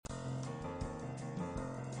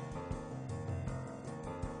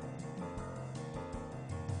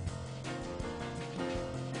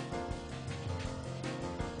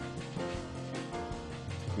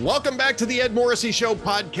Welcome back to the Ed Morrissey Show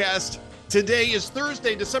podcast. Today is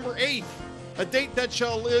Thursday, December 8th, a date that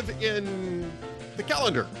shall live in the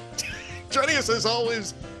calendar. Joining us as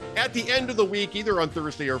always at the end of the week, either on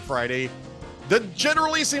Thursday or Friday, the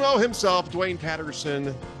Generalissimo himself, Dwayne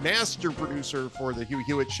Patterson, master producer for the Hugh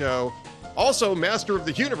Hewitt Show, also master of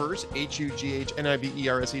the universe,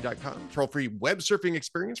 HUGHNIBERSE.com, troll-free web surfing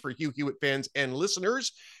experience for Hugh Hewitt fans and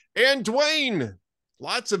listeners. And Dwayne,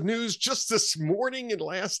 lots of news just this morning and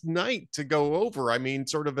last night to go over. I mean,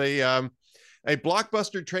 sort of a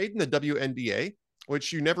blockbuster trade in the WNBA,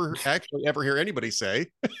 which you never actually ever hear anybody say.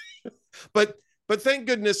 but thank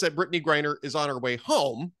goodness that Brittany Griner is on her way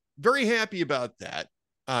home. Very happy about that.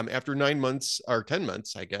 After 9 months or 10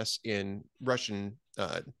 months, I guess, in Russian.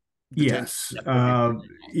 Yes.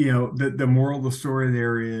 The moral of the story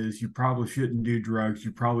there is you probably shouldn't do drugs.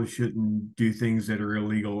 You probably shouldn't do things that are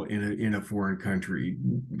illegal in a foreign country,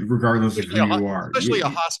 regardless of who you are. Especially a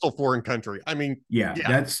hostile foreign country. I mean,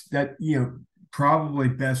 that's probably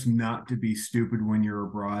best not to be stupid when you're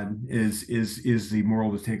abroad is the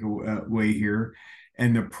moral to take away here.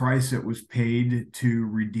 And the price that was paid to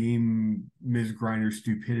redeem Ms. Griner's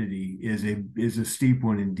stupidity is a steep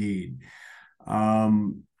one indeed.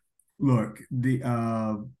 Look, the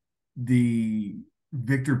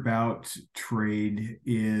Victor Bout trade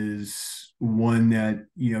is one that,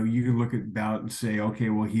 you can look at Bout and say, okay,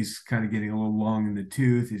 well, he's kind of getting a little long in the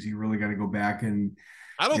tooth. Is he really going to go back? And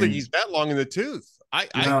I don't think he's that long in the tooth. I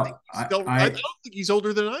don't think he's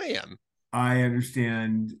older than I am. I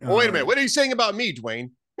understand. Wait a minute. What are you saying about me, Dwayne?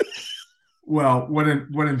 Well, what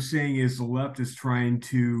I'm saying is the left is trying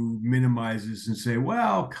to minimize this and say,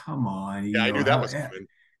 well, come on. I knew that was coming.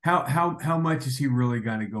 How much is he really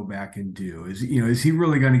going to go back and do? Is he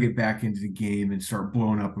really going to get back into the game and start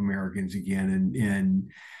blowing up Americans again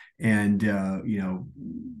and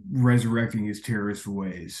resurrecting his terrorist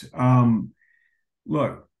ways?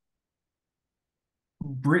 Look,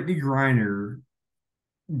 Brittany Griner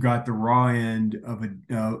got the raw end of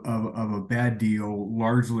a bad deal,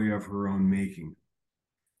 largely of her own making.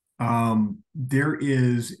 There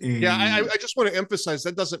is I just want to emphasize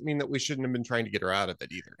that doesn't mean that we shouldn't have been trying to get her out of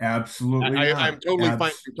it either. Absolutely, I'm totally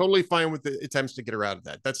fine. Totally fine with the attempts to get her out of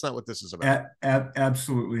that. That's not what this is about.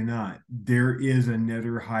 Absolutely not. There is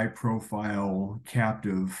another high-profile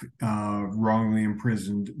captive, wrongly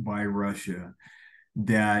imprisoned by Russia,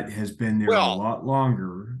 that has been there a lot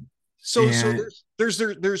longer. So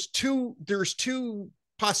there's two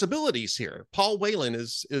possibilities here. Paul Whelan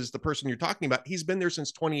is the person you're talking about. He's been there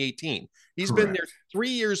since 2018. He's Correct. been there 3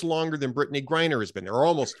 years longer than Brittany Griner has been there, or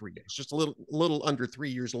almost 3 years, just a little under 3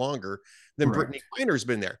 years longer than Correct. Brittany Griner's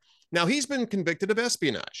been there. Now he's been convicted of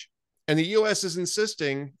espionage, and the U.S. is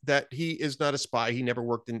insisting that he is not a spy. He never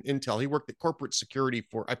worked in Intel. He worked at corporate security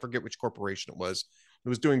for, I forget which corporation it was. It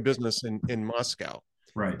was doing business in Moscow.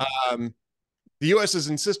 Right. The U.S. is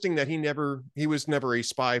insisting that he was never a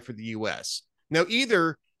spy for the U.S. Now,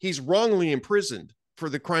 either he's wrongly imprisoned for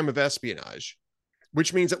the crime of espionage,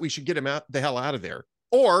 which means that we should get him the hell out of there,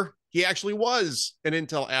 or he actually was an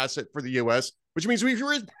intel asset for the U.S., which means we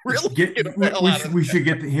should really get him the hell out of there. We should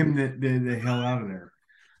get him the hell out of there.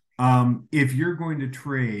 If you're going to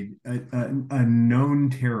trade a known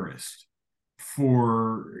terrorist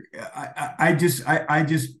for,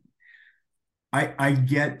 I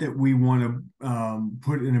get that we want to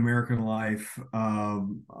put an American life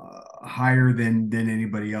higher than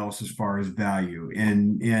anybody else as far as value,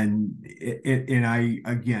 and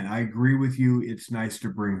I agree with you. It's nice to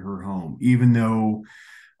bring her home, even though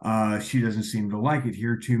she doesn't seem to like it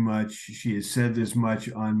here too much. She has said this much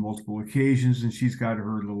on multiple occasions, and she's got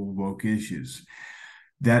her little woke issues.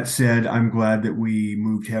 That said, I'm glad that we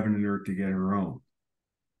moved heaven and earth to get her home.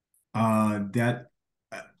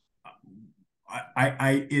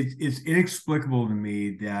 It's inexplicable to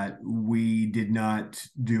me that we did not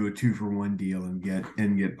do a 2-for-1 deal and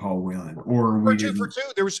get Paul Whelan, or we did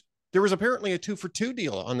 2-for-2. There was apparently a 2-for-2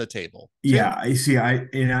 deal on the table. Yeah, I see.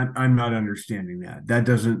 I'm not understanding that. That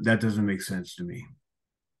doesn't make sense to me.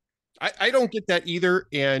 I don't get that either.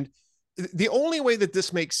 And the only way that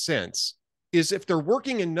this makes sense is if they're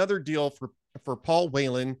working another deal for Paul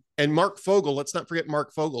Whelan and Mark Fogel. Let's not forget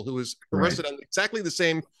Mark Fogel, who was arrested on exactly the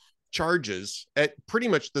same charges at pretty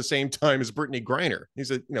much the same time as Brittany Griner.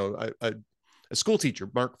 He's a school teacher.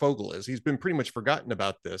 Mark Fogel is. He's been pretty much forgotten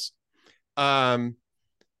about this.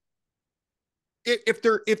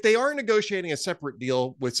 If they are negotiating a separate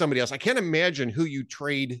deal with somebody else, I can't imagine who you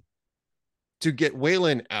trade to get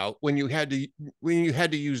Whelan out when you had to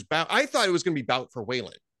use Bout. I thought it was going to be Bout for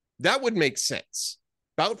Whelan. That would make sense.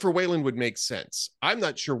 Bout for Whelan would make sense. I'm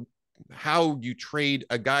not sure how you trade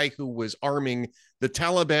a guy who was arming the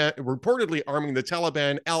Taliban, reportedly arming the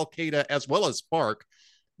Taliban, Al Qaeda, as well as FARC.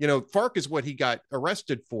 FARC is what he got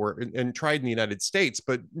arrested for and tried in the United States.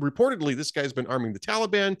 But reportedly, this guy's been arming the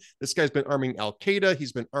Taliban. This guy's been arming Al Qaeda.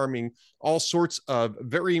 He's been arming all sorts of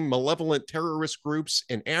very malevolent terrorist groups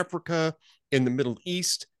in Africa, in the Middle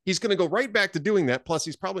East. He's going to go right back to doing that. Plus,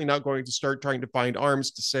 he's probably now going to start trying to find arms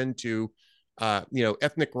to send to,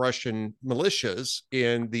 ethnic Russian militias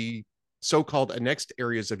in the so-called annexed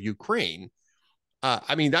areas of Ukraine.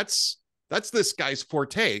 That's this guy's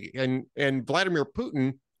forte, and Vladimir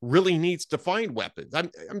Putin really needs to find weapons.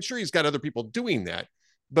 I'm sure he's got other people doing that,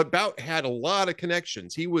 but Bout had a lot of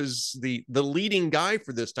connections. He was the leading guy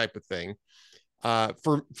for this type of thing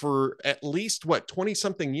for at least 20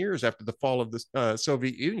 something years after the fall of the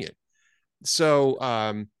Soviet Union. So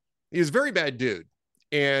he was a very bad dude,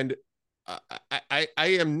 and I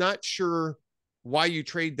am not sure why you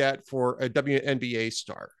trade that for a WNBA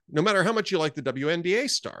star, no matter how much you like the WNBA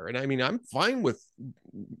star. And I mean, I'm fine with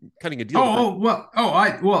cutting a deal. I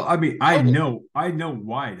know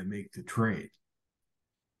why to make the trade.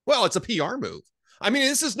 Well, it's a PR move. I mean,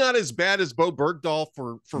 this is not as bad as Bo Bergdahl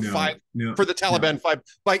for the Taliban 5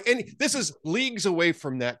 by any. This is leagues away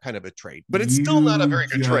from that kind of a trade, but it's still not a very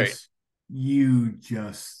good trade. You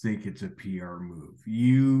just think it's a PR move.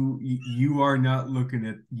 You are not looking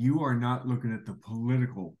at the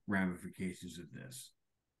political ramifications of this.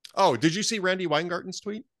 Oh, did you see Randy Weingarten's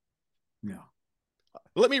tweet? No.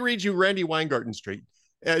 Let me read you Randy Weingarten's tweet.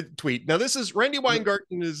 Now, this is Randy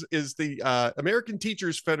Weingarten is the American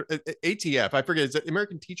Teachers ATF. I forget. Is it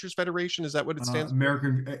American Teachers Federation? Is that what it stands for?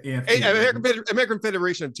 American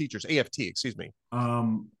Federation of Teachers, AFT. Excuse me.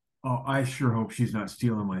 I sure hope she's not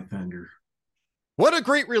stealing my thunder. What a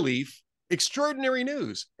great relief. Extraordinary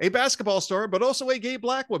news. A basketball star, but also a gay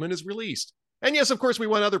black woman is released. And yes, of course, we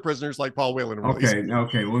want other prisoners like Paul Whelan.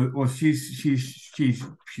 Okay. Well, she's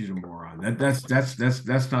a moron. That's not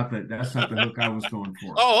the hook I was going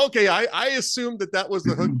for. Oh, okay. I assumed that was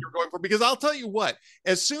the hook you're going for, because I'll tell you what.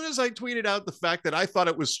 As soon as I tweeted out the fact that I thought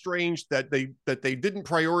it was strange that they didn't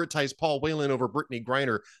prioritize Paul Whelan over Brittany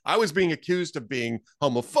Griner, I was being accused of being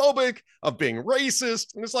homophobic, of being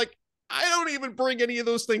racist, and it's like, I don't even bring any of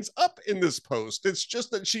those things up in this post. It's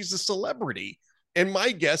just that she's a celebrity. And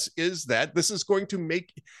my guess is that this is going to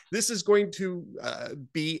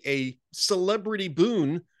be a celebrity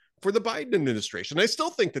boon for the Biden administration. I still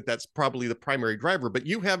think that that's probably the primary driver, but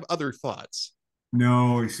you have other thoughts.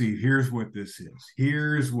 No, you see, here's what this is.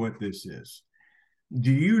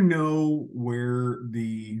 Do you know where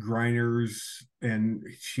the Griners and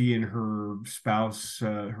she and her spouse,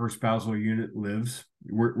 her spousal unit lives?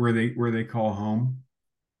 Where they call home?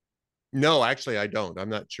 No, actually, I don't. I'm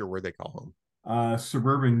not sure where they call home.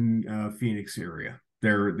 Suburban Phoenix area. They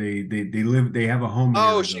have a home.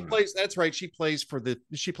 Oh, she plays. That's right. She plays for the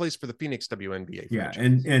Phoenix WNBA. Yeah,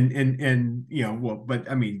 and well, but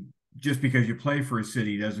I mean, just because you play for a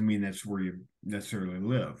city doesn't mean that's where you necessarily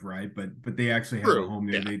live, right? But they actually have a home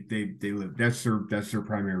there. Yeah. They live. That's their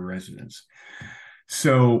primary residence.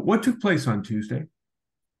 So, what took place on Tuesday?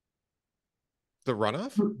 The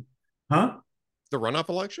runoff? Huh? The runoff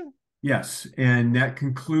election? Yes, and that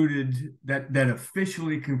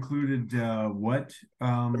officially concluded what?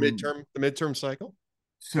 The midterm cycle.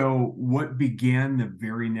 So what began the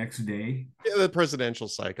very next day? Yeah, the presidential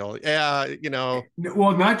cycle. Yeah,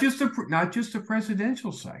 Well, not just a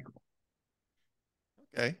presidential cycle.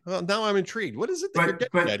 Okay. Well, now I'm intrigued. What is it that you're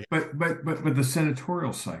getting at here? But the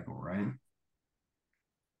senatorial cycle, right?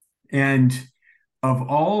 And of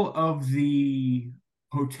all of the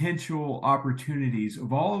potential opportunities,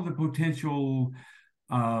 of all of the potential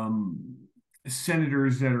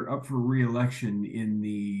senators that are up for re-election in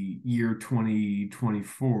the year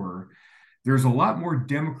 2024, there's a lot more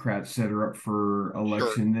Democrats that are up for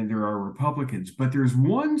election than there are Republicans. But there's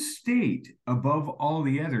one state above all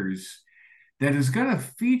the others that is going to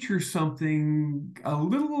feature something a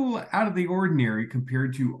little out of the ordinary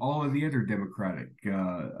compared to all of the other Democratic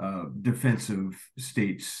defensive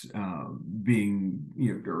states being,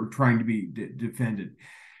 or trying to be defended.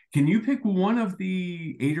 Can you pick one of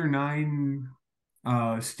the 8 or 9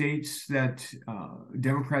 states that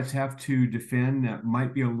Democrats have to defend that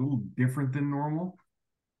might be a little different than normal?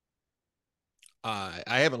 I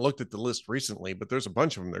haven't looked at the list recently, but there's a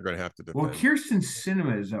bunch of them they're going to have to defend. Well, Kyrsten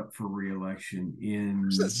Sinema is up for re-election in.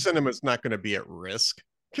 Sinema's not going to be at risk.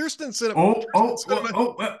 Kyrsten Sinema.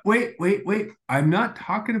 Wait. I'm not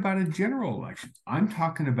talking about a general election. I'm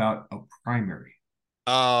talking about a primary.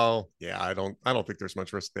 Oh, yeah. I don't think there's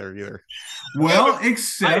much risk there either. Well, I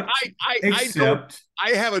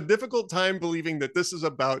have a difficult time believing that this is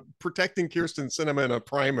about protecting Kyrsten Sinema in a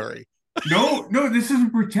primary. No, no, this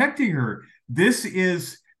isn't protecting her. This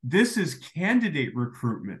is candidate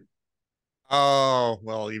recruitment. Oh,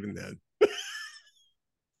 well, even then.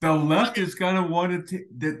 The I left mean, is going to want to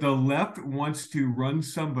that the left wants to run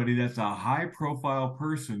somebody that's a high profile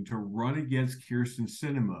person to run against Kirsten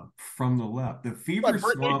Sinema from the left. The fever what,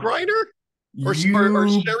 Brittany swamp, Griner or you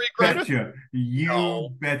Sherry Griner? betcha. No, You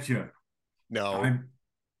betcha. no.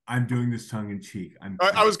 I'm doing this tongue in cheek.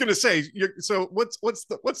 I was going to say. So what's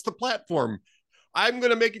the platform? I'm going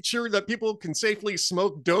to make it sure that people can safely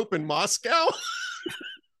smoke dope in Moscow.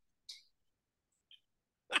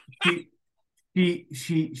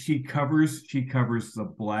 she she covers the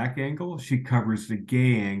black angle, she covers the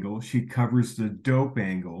gay angle, she covers the dope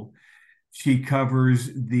angle, she covers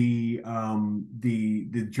the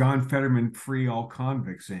John Fetterman free all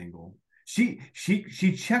convicts angle. She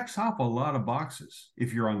checks off a lot of boxes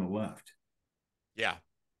if you're on the left. Yeah,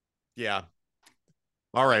 yeah.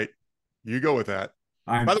 All right, you go with that.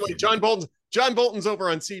 I'm By the way, kidding. John Bolton's over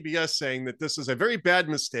on CBS saying that this is a very bad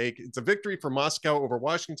mistake. It's a victory for Moscow over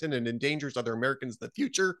Washington and endangers other Americans in the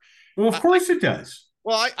future. Well, of I, course it does.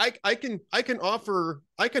 well, I can offer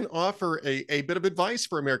a bit of advice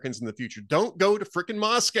for Americans in the future. Don't go to frickin'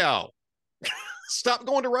 Moscow. Stop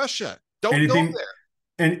going to Russia. Don't go Anything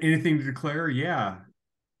and anything to declare? Yeah.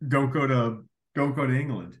 Don't go to don't go to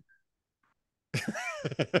England, there.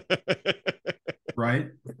 right?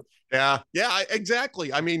 Yeah, yeah,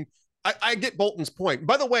 exactly. I mean, I get Bolton's point.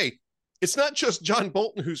 By the way, it's not just John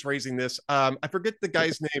Bolton who's raising this. I forget the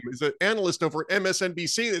guy's name. Is an analyst over at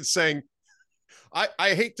MSNBC that's saying,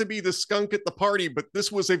 I hate to be the skunk at the party, but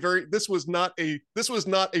this was not a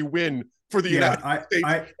win for the Yeah, United States,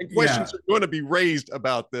 and yeah. questions are going to be raised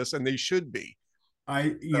about this, and they should be. So,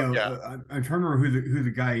 yeah. I'm trying to remember who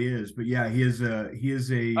the guy is, but yeah, he is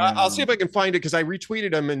a I'll see if I can find it because I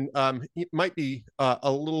retweeted him, and it might be a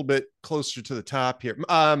little bit closer to the top here.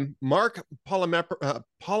 Mark Polymeropoulos.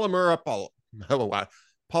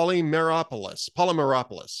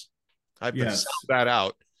 Polymeropoulos. I have to sound yes, that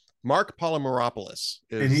out. Mark Polymeropoulos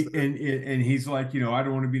and is, he and he's like, I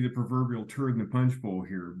don't want to be the proverbial turd in the punch bowl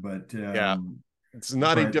here, but yeah. It's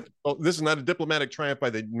not a but difficult. This is not a diplomatic triumph by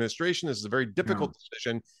the administration. This is a very difficult no.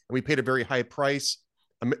 decision, and we paid a very high price.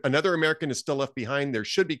 Another American is still left behind. There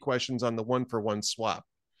should be questions on the one-for-one swap.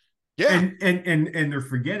 Yeah, And they're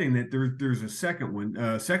forgetting that there's a second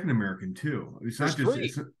one, second American too. It's there's not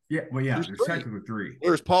just three. yeah, well, yeah, There's there's three. technically three,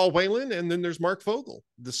 There's Paul Whalen, and then there's Mark Fogel,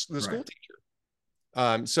 the right? school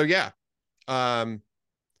teacher. So yeah, um,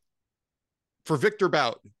 for Victor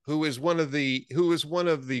Bout, who is one of the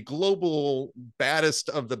global baddest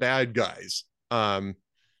of the bad guys.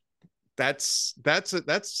 That's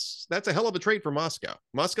a hell of a trade for Moscow.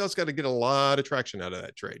 Moscow's got to get a lot of traction out of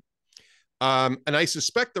that trade. And I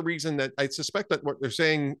suspect that what they're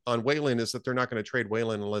saying on Whalen is that they're not going to trade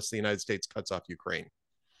Whalen unless the United States cuts off Ukraine.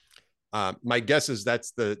 My guess is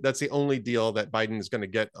that's the only deal that Biden is going to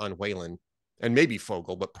get on Whalen, and maybe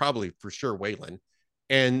Fogel, but probably for sure Whalen.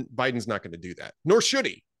 And Biden's not going to do that, nor should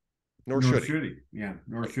he. Nor Nor should he. should he. Yeah,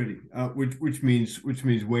 nor should he. Which means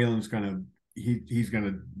Whalen's gonna he's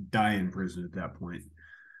gonna die in prison at that point,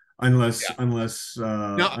 unless Yeah. unless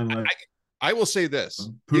Now, unless I will say this: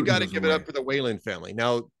 you Putin got to goes give it away. up for the Whalen family.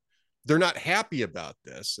 Now, they're not happy about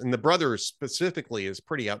this, and the brother specifically is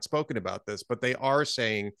pretty outspoken about this. But they are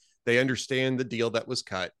saying they understand the deal that was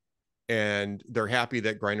cut, and they're happy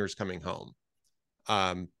that Griner's coming home.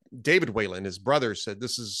 Um, David Whalen, his brother, said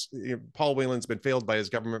this is Paul Whalen's been failed by his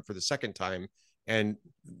government for the second time, and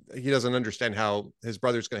he doesn't understand how his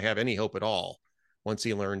brother's going to have any hope at all once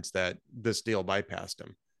he learns that this deal bypassed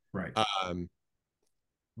him. Right. Um,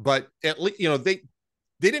 but at least they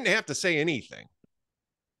didn't have to say anything.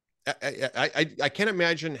 I can't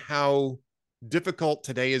imagine how difficult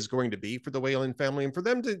today is going to be for the Whalen family, and for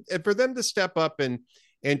them to step up and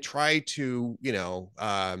try to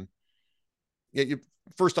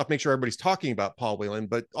first off make sure everybody's talking about Paul Whalen,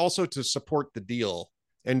 but also to support the deal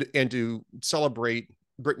and to celebrate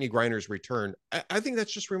Brittany Griner's return. I think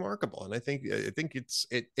that's just remarkable, and I think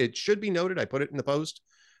it should be noted. I put it in the post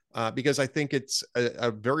because I think it's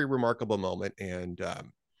a very remarkable moment,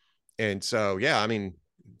 and so yeah, I mean,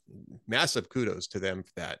 massive kudos to them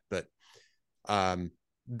for that. But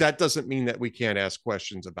that doesn't mean that we can't ask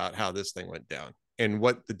questions about how this thing went down and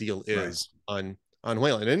what the deal Right. is on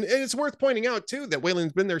Whalen. And it's worth pointing out too that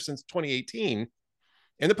Whalen's been there since 2018,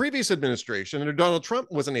 and the previous administration under Donald Trump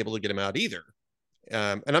wasn't able to get him out either.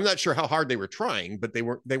 And I'm not sure how hard they were trying, but they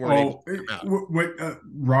weren't able Oh, to get him out. what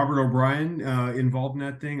Robert O'Brien involved in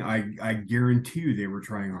that thing? I guarantee you they were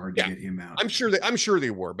trying hard to Yeah, get him out. I'm sure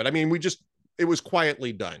they were, but I mean, it was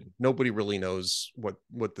quietly done. Nobody really knows what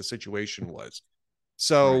the situation was. Right.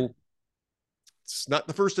 So it's not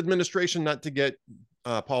the first administration not to get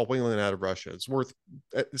Paul Whelan out of Russia.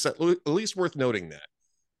 It's at least worth noting that.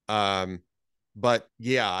 But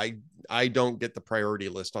yeah, I don't get the priority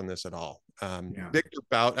list on this at all. Yeah. Victor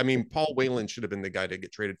Bout, I mean, Paul Whelan should have been the guy to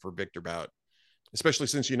get traded for Victor Bout, especially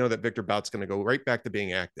since you know that Victor Bout's going to go right back to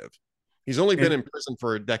being active. He's only been in prison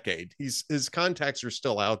for a decade. His contacts are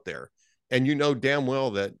still out there, and you know damn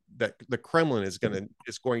well that the Kremlin is going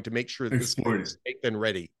to make sure that this is safe and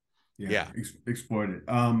ready. Yeah. Exploit it.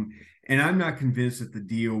 And I'm not convinced that the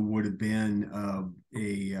deal would have been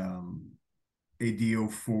a deal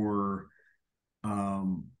for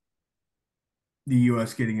the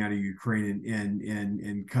U.S. getting out of Ukraine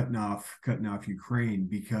and cutting off Ukraine,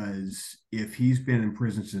 because if he's been in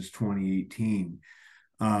prison since 2018,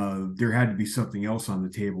 there had to be something else on the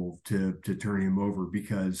table to turn him over,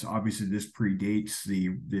 because obviously this predates the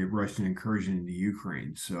Russian incursion into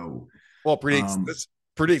Ukraine. So, well,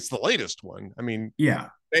 predates the latest one. I mean, yeah,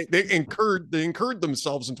 they incurred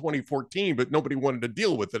themselves in 2014, but nobody wanted to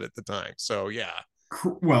deal with it at the time. So yeah.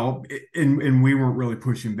 Well, and we weren't really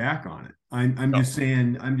pushing back on it. I'm just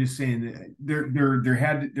saying that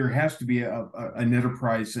there has to be an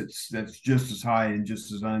enterprise that's just as high and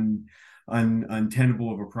just as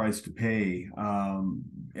untenable of a price to pay.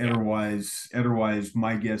 Otherwise,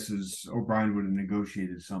 my guess is O'Brien would have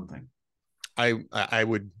negotiated something. I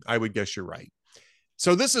would guess you're right.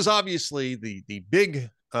 So this is obviously the big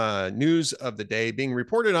news of the day, being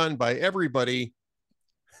reported on by everybody.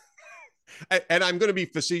 And I'm going to be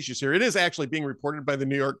facetious here. It is actually being reported by the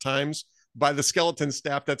New York Times, by the skeleton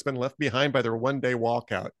staff that's been left behind by their one-day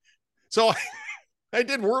walkout. So I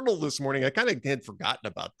did Wordle this morning. I kind of had forgotten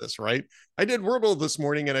about this, right? I did Wordle this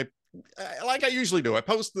morning, and I like I usually do. I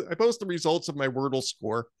post the results of my Wordle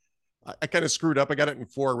score. I kind of screwed up. I got it in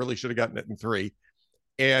 4. I really should have gotten it in 3.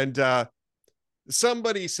 And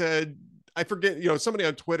somebody said, I forget, somebody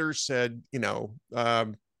on Twitter said,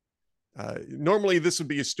 normally this would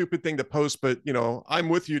be a stupid thing to post, but I'm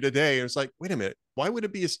with you today. And it's like, wait a minute, why would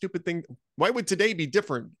it be a stupid thing? Why would today be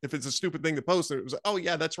different if it's a stupid thing to post? And it was, oh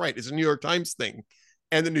yeah, that's right, it's a New York Times thing.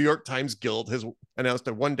 And the New York Times Guild has announced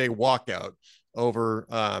a one-day walkout over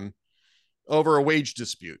a wage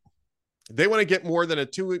dispute. They want to get more than a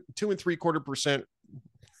 2.75%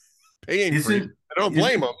 pay increase. I don't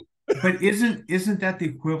blame them. But isn't that the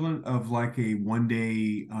equivalent of like a one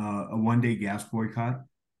day gas boycott?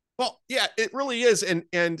 Well, yeah, it really is.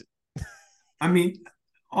 And I mean,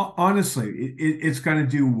 honestly, it's going to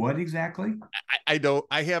do what exactly?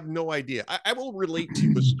 I have no idea. I will relate to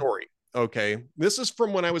you a story. Okay. This is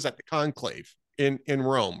from when I was at the conclave in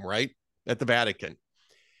Rome, right? At the Vatican.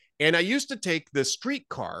 And I used to take the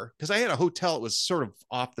streetcar because I had a hotel. It was sort of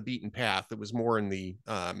off the beaten path. It was more in the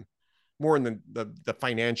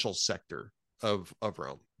financial sector of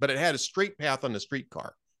Rome, but it had a straight path on the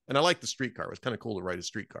streetcar. And I liked the streetcar. It was kind of cool to ride a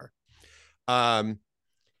streetcar.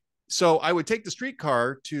 So I would take the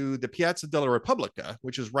streetcar to the Piazza della Repubblica,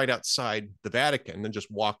 which is right outside the Vatican, and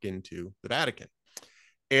just walk into the Vatican.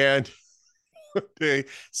 And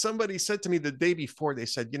somebody said to me the day before, they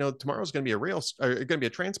said, tomorrow's going to be a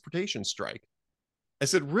transportation strike. I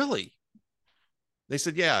said, really? They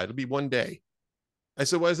said, yeah, it'll be one day. I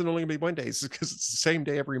said, why is it only going to be one day? It's because it's the same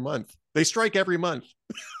day every month. They strike every month.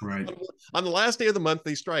 Right. On the last day of the month,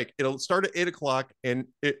 they strike. It'll start at 8:00,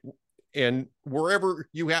 and wherever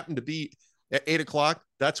you happen to be at 8:00,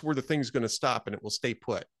 that's where the thing's going to stop, and it will stay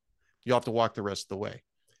put. You'll have to walk the rest of the way.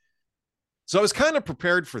 So I was kind of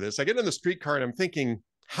prepared for this. I get in the streetcar and I'm thinking,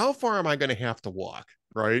 how far am I going to have to walk?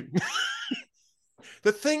 Right.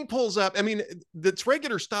 The thing pulls up. I mean, its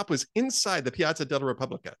regular stop was inside the Piazza della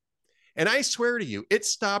Repubblica. And I swear to you, it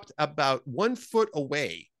stopped about 1 foot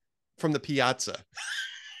away from the piazza.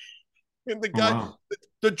 And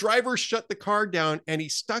the driver shut the car down, and he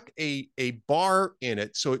stuck a bar in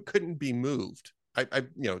it so it couldn't be moved.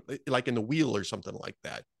 Like in the wheel or something like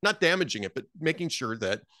that. Not damaging it, but making sure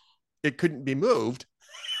that it couldn't be moved.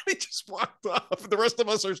 He just walked off. The rest of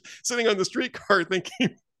us are sitting on the streetcar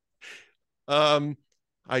thinking,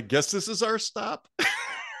 I guess this is our stop.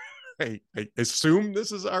 I assume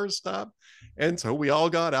this is our stop. And so we all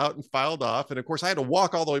got out and filed off. And of course, I had to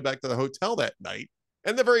walk all the way back to the hotel that night.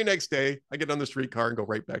 And the very next day, I get on the streetcar and go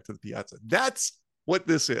right back to the piazza. That's what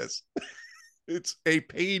this is. It's a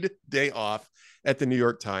paid day off at the New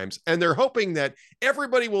York Times. And they're hoping that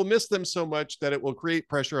everybody will miss them so much that it will create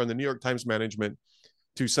pressure on the New York Times management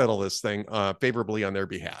to settle this thing favorably on their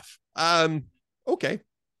behalf. Okay,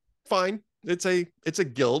 fine. It's a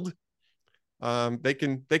guild. They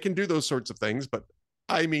can do those sorts of things, but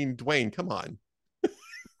I mean, Dwayne, come on.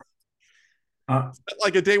 Uh,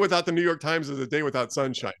 Like a day without the New York Times is a day without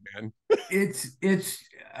sunshine, man. it's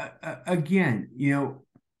again,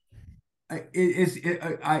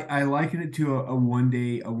 I liken it to a one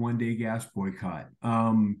day gas boycott.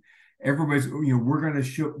 Everybody's we're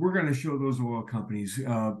gonna show those oil companies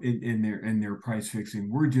in their price fixing.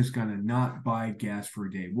 We're just gonna not buy gas for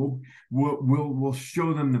a day. We'll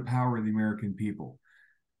show them the power of the American people.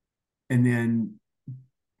 And then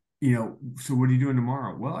so what are you doing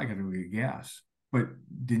tomorrow? Well, I got to go get gas. But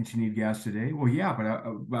didn't you need gas today? Well, yeah, but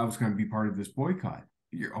I was going to be part of this boycott.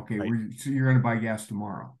 Right. So you're going to buy gas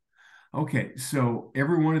tomorrow. Okay, so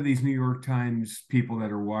every one of these New York Times people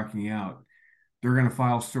that are walking out, they're going to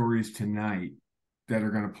file stories tonight that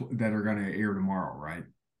are going to air tomorrow, right?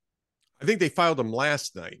 I think they filed them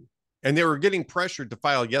last night, and they were getting pressured to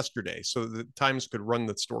file yesterday so the Times could run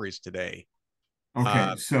the stories today.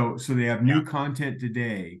 Okay, so they have Yeah, new content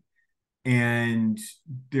today, and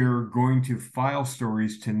they're going to file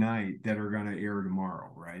stories tonight that are going to air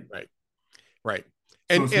tomorrow, right? right, right.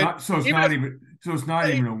 So And even if it's not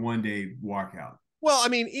even a one day walkout. well, I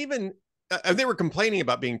mean, even they were complaining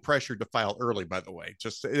about being pressured to file early. By the way,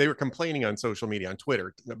 just they were complaining on social media, on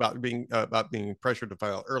Twitter, about being pressured to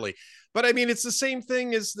file early. But I mean, it's the same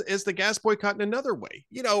thing as the gas boycott in another way.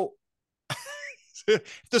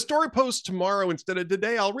 If the story posts tomorrow instead of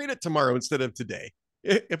today, I'll read it tomorrow instead of today.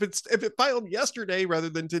 If it filed yesterday rather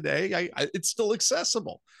than today, it's still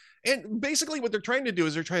accessible. And basically, what they're trying to do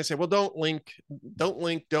is they're trying to say, well, don't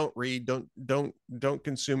read, don't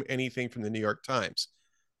consume anything from the New York Times.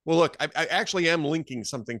 Well, look, I actually am linking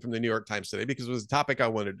something from the New York Times today because it was a topic I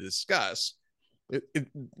wanted to discuss.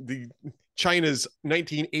 The China's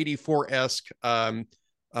 1984-esque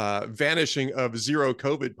vanishing of zero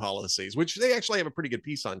COVID policies, which they actually have a pretty good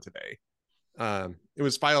piece on today. It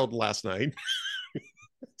was filed last night.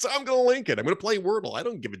 So I'm going to link it. I'm going to play Wordle. I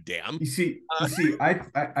don't give a damn.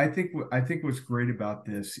 I think what's great about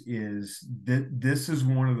this is that this is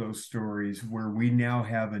one of those stories where we now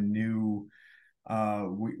have a new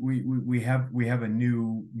we have a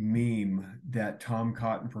new meme that Tom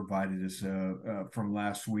Cotton provided us from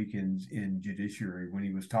last week in Judiciary when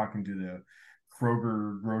he was talking to the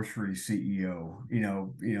Kroger grocery CEO.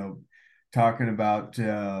 Talking about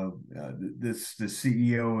the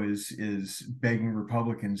CEO is begging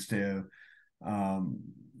Republicans to um,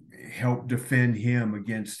 help defend him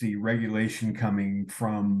against the regulation coming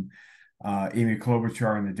from Amy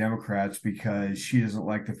Klobuchar and the Democrats because she doesn't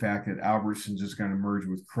like the fact that Albertsons is going to merge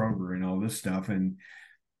with Kroger and all this stuff. And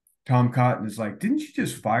Tom Cotton is like, didn't you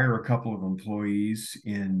just fire a couple of employees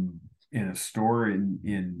in a store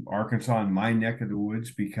in Arkansas, in my neck of the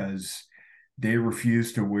woods, because they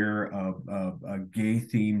refused to wear a gay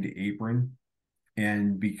themed apron,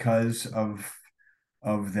 and because of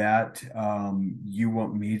that, you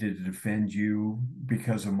want me to defend you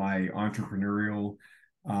because of my entrepreneurial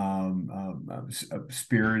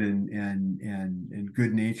spirit and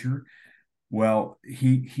good nature. Well,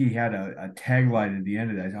 he had a tagline at the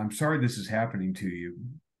end of that. I'm sorry this is happening to you.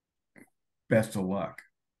 Best of luck.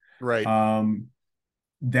 Right. Um,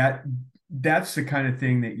 that that's the kind of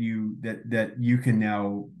thing that you can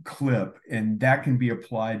now clip, and that can be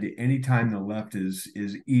applied to any time the left is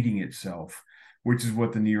eating itself, which is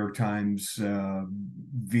what the New York Times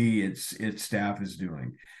its staff is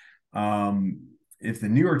doing. If the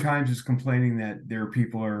New York Times is complaining that their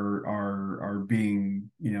people are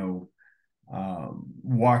being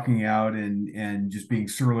walking out and just being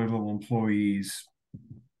surly little employees,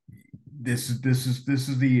 this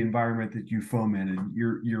is the environment that you fomented.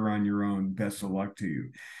 You're on your own. Best of luck to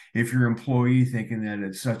you. If your employee thinking that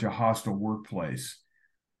it's such a hostile workplace,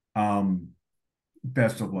 um,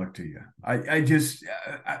 best of luck to you.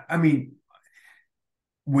 I mean,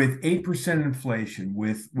 with 8% inflation,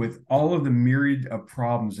 with all of the myriad of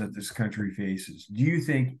problems that this country faces, do you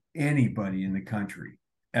think anybody in the country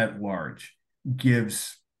at large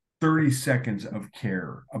gives 30 seconds of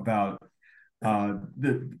care about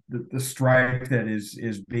the strife that is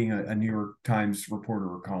being a New York Times reporter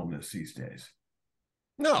or columnist these days?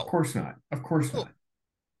 Of No, course not. Of course no, not.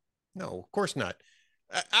 no, of course not.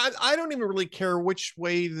 I don't even really care which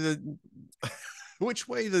way which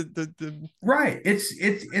way the Right.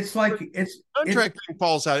 It's like it's contract thing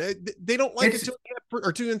falls out. They don't like a it's 2.5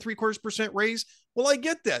 or 2 3/4% raise. Well, I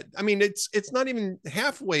get that. I mean, it's not even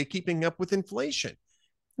halfway keeping up with inflation.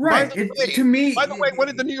 By right. the It way, to what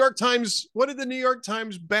did the me, New York Times? What did the New York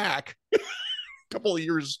Times back a couple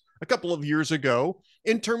of years ago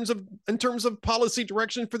in terms of policy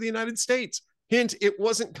direction for the United States? Hint: it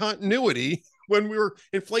wasn't continuity when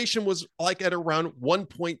inflation was like at around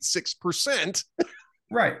 1.6%.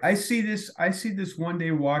 Right. I see this one day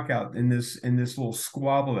walkout in this little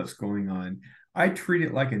squabble that's going on. I treat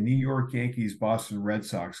it like a New York Yankees Boston Red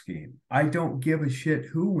Sox game. I don't give a shit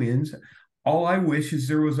who wins. All I wish is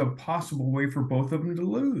there was a possible way for both of them to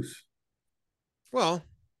lose. Well,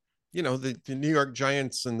 the New York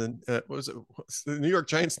Giants and the New York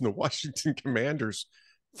Giants and the Washington Commanders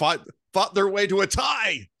fought fought their way to a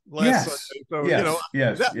tie last Yes. Sunday. So Yes.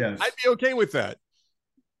 Yes. that I'd Yes. be okay with that.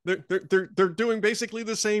 They're doing basically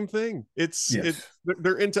the same thing. It's Yes.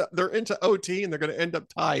 they're into OT and they're going to end up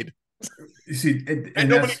tied, You see, and and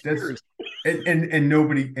nobody that's cares. and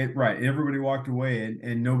nobody right. Everybody walked away,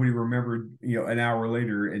 and nobody remembered, an hour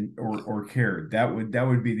later, and or cared. That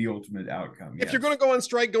would be the ultimate outcome. If you're Yes. going to go on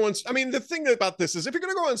strike, go on. I mean, the thing about this is, if you're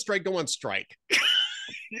going to go on strike, go on strike.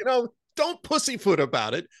 Don't pussyfoot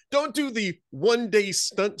about it. Don't do the 1 day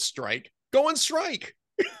stunt strike. Go on strike.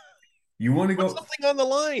 You want to Put go. something on the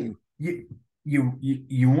line.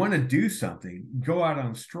 You want to do something, go out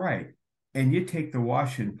on strike, and you take the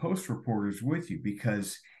Washington Post reporters with you,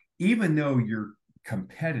 because even though you're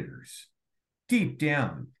competitors, deep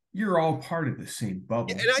down, you're all part of the same Yeah,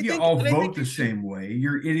 bubble. and I You think, all and I think vote you the should. same way.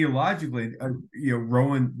 You're ideologically,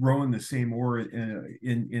 rowing the same oar in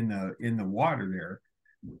the water there.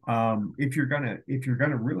 If you're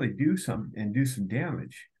gonna really do some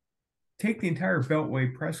damage, take the entire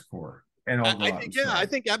Beltway press corps and all go I out think, and yeah, I strike.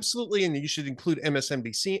 think absolutely, and you should include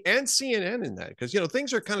MSNBC and CNN in that, because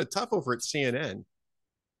things are kind of tough over at CNN.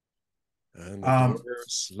 And the door Um,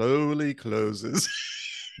 slowly closes.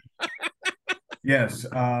 Yes,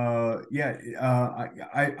 yeah,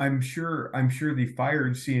 I'm sure the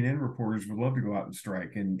fired CNN reporters would love to go out and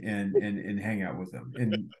strike and hang out with them,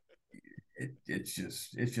 and it's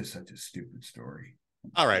just such a stupid story.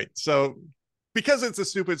 All right, so because it's a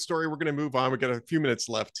stupid story, we're going to move on. We got a few minutes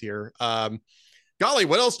left here. Golly,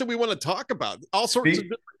 what else do we want to talk about? All sorts of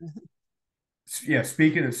Speak, yeah,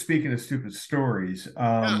 speaking of stupid stories,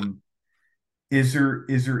 yeah. is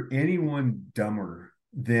there anyone dumber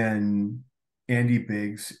than Andy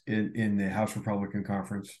Biggs in the House Republican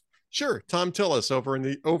Conference? Sure, Tom Tillis over in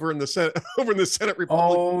the Senate over in the Senate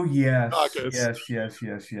Republican Oh yes, caucus. yes, yes,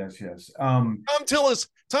 yes, yes, yes. Tom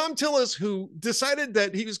Tillis, who decided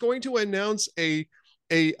that he was going to announce a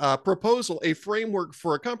proposal, a framework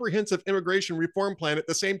for a comprehensive immigration reform plan at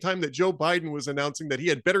the same time that Joe Biden was announcing that he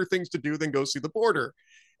had better things to do than go see the border.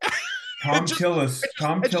 and Tom just Tillis,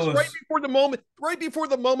 Tom and just Tillis, right before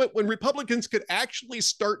the moment when Republicans could actually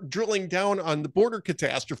start drilling down on the border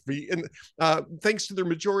catastrophe, and thanks to their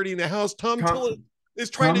majority in the House, Tom Tillis Tom is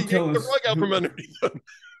trying to Tom yank the Tillis, rug out from who underneath them.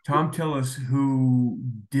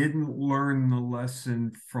 didn't learn the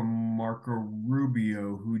lesson from Marco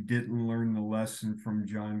Rubio, who didn't learn the lesson from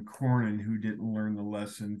John Cornyn, who didn't learn the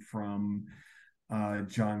lesson from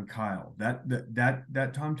John Kyle.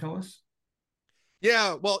 That Tom Tillis.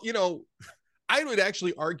 Yeah, well, I would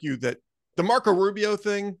actually argue that the Marco Rubio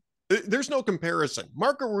thing, there's no comparison.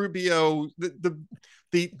 Marco Rubio,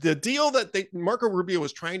 the deal that Marco Rubio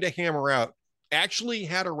was trying to hammer out actually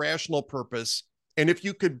had a rational purpose, and if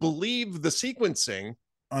you could believe the sequencing,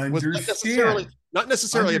 was Understand, not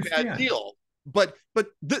necessarily a bad understand. deal.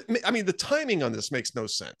 I mean, the timing on this makes no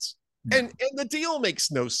sense, No. and the deal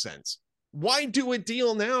makes no sense. Why do a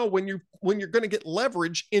deal now when you're going to get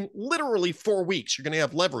leverage in literally 4 weeks? You're going to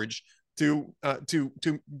have leverage to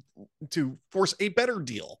force a better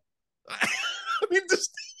deal. I mean, this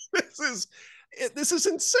is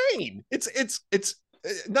insane. It's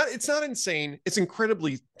not insane. It's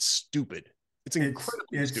incredibly stupid. It's It's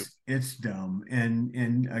incredibly stupid. it's it's dumb.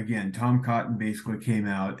 And again, Tom Cotton basically came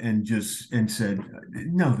out and said,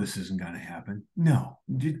 no, this isn't going to happen. No,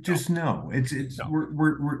 No, just no. It's no.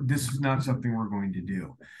 we're this is not something we're going to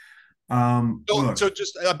do. So Look,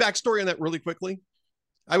 just a backstory on that really quickly.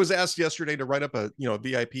 I was asked yesterday to write up a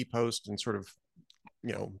VIP post and sort of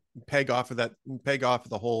peg off of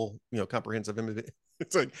the whole comprehensive image.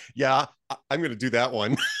 It's like, yeah, I'm going to do that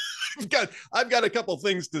one. I've got a couple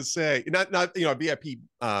things to say. Not VIP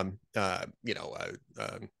a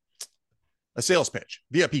sales pitch,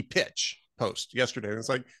 VIP pitch post yesterday. And it's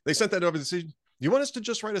like they sent that over to see. Do you want us to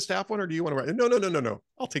just write a staff one, or do you want to write? No.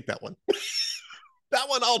 I'll take that one. That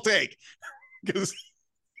one I'll take, because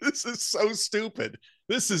this is so stupid.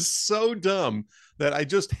 This is so dumb that I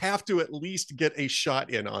just have to at least get a shot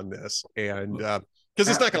in on this, and because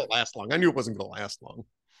it's not going to last long. I knew it wasn't going to last long.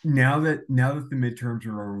 now that the midterms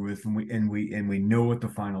are over with, and we know what the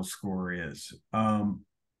final score is,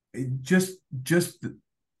 just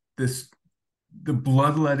this the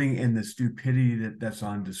bloodletting and the stupidity that's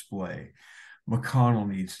on display. McConnell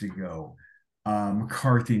needs to go.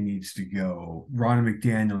 McCarthy needs to go. Ron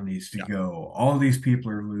McDaniel needs to Yeah. go. All these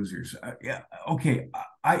people are losers. Yeah, okay,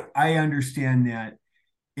 I understand that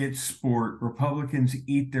it's sport. Republicans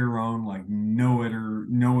eat their own like no other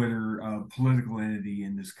political entity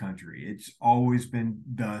in this country. It's always been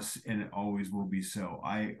thus, and it always will be so.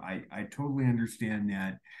 I totally understand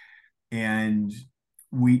that, and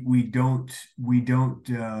we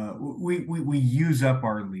use up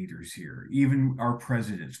our leaders here, even our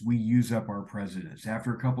presidents. We use up our presidents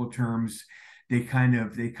after a couple of terms. They kind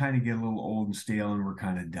of get a little old and stale, and we're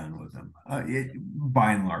kind of done with them.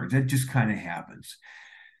 By and large, it just kind of happens.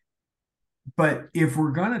 But if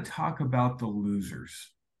we're going to talk about the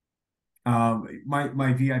losers,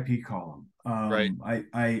 my VIP column, Right.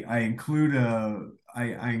 I include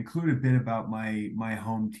I include a bit about my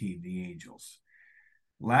home team, the Angels.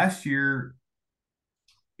 Last year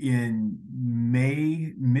in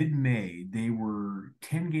mid-May, they were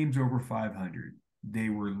 10 games over 500. They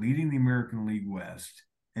were leading the American League West,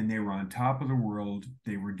 and they were on top of the world.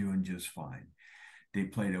 They were doing just fine. They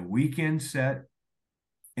played a weekend set,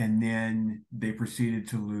 and then they proceeded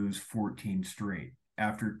to lose 14 straight.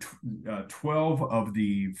 After 12 of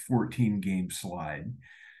the 14 game slide,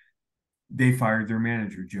 they fired their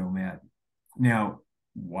manager, Joe Madden. Now,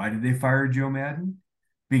 why did they fire Joe Madden?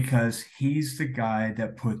 Because he's the guy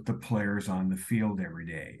that put the players on the field every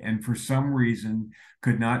day. And for some reason,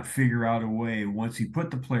 could not figure out a way, once he put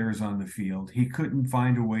the players on the field, he couldn't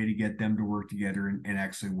find a way to get them to work together and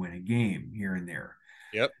actually win a game here and there.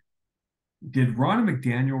 Yep. Did Ronna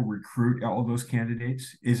McDaniel recruit all those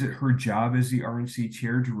candidates? Is it her job as the RNC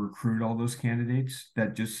chair to recruit all those candidates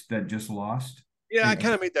that just lost? Yeah, I And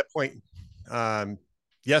kind of made that point um,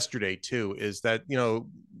 yesterday too. Is that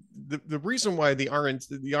the reason why the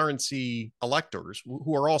RNC electors,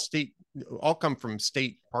 who are all come from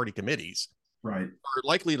state party committees, right. are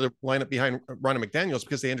likely to line up behind Ronna McDaniel's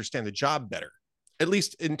because they understand the job better, at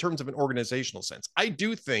least in terms of an organizational sense. I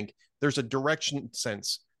do think there's a direction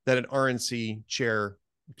sense that an RNC chair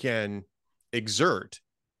can exert.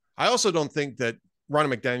 I also don't think that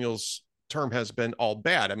Ronna McDaniel's term has been all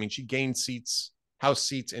bad. I mean, she gained House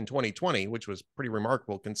seats in 2020, which was pretty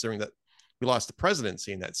remarkable considering that we lost the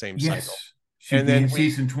presidency in that same cycle. Yes. She And then gained we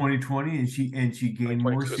seats in 2020, and she gained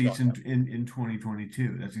more 2022 as well. seats in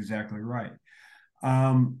 2022. That's exactly right.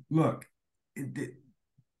 Look, it,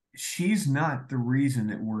 she's not the reason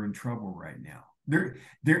that we're in trouble right now.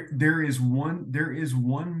 There is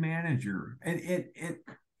one manager, and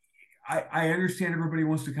I understand everybody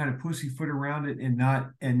wants to kind of pussyfoot around it and not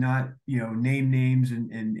name names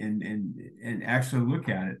and actually look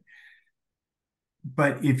at it.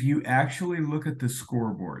 But if you actually look at the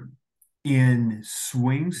scoreboard in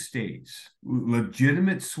swing states,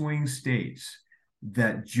 legitimate swing states,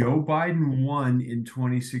 that Joe Biden won in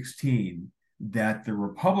 2016, that the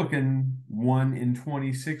Republican won in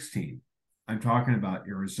 2016. I'm talking about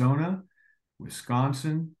Arizona,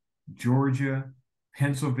 Wisconsin, Georgia,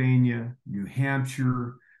 Pennsylvania, New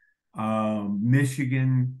Hampshire,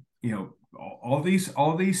 Michigan, all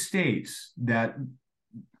these states that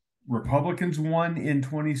Republicans won in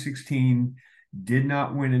 2016, did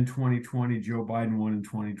not win in 2020. Joe Biden won in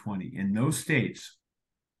 2020. In those states,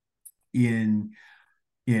 in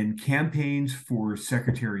campaigns for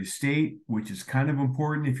Secretary of State, which is kind of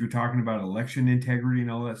important if you're talking about election integrity and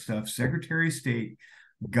all that stuff, Secretary of State,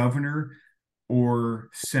 governor, or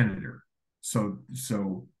senator. So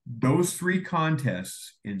those three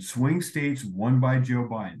contests in swing states won by Joe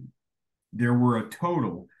Biden. There were a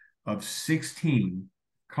total of 16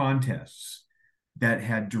 contests that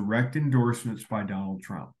had direct endorsements by Donald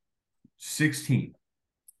Trump. 16.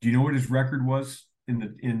 Do you know what his record was in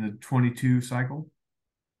the 22 cycle?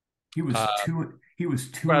 He was uh, two. He was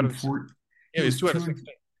two out and of four. He yeah, he's was two out of two and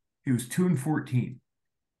 16. he was 2 and 14.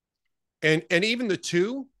 And even the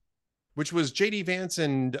two, which was JD Vance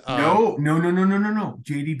and No, no, no, no, no, no, no.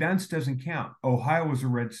 JD Vance doesn't count. Ohio was a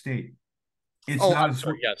red state. It's oh, not I'm a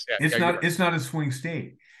sorry. swing. Yes, yeah, It's yeah, you're not. right. It's not a swing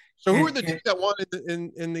state. So who are And, the two and that won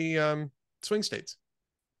in the swing states?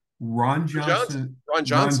 Ron Johnson. Johnson, Ron Ron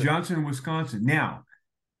Johnson. Johnson in Wisconsin. Now,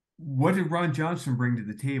 what did Ron Johnson bring to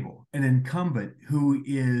the table? An incumbent who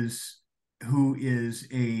is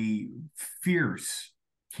a fierce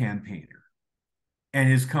campaigner and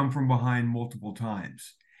has come from behind multiple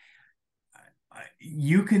times.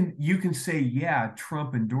 You can say, yeah,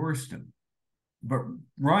 Trump endorsed him, but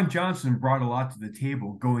Ron Johnson brought a lot to the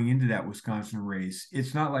table going into that Wisconsin race.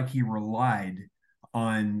 It's not like he relied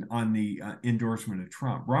on the endorsement of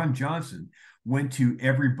Trump. Ron Johnson went to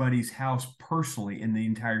everybody's house personally in the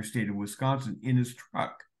entire state of Wisconsin in his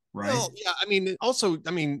truck, right? Well, yeah, I mean, also,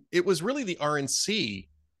 I mean, it was really the RNC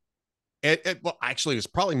Well, actually, it was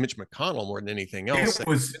probably Mitch McConnell more than anything else. It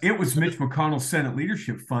was Mitch McConnell's Senate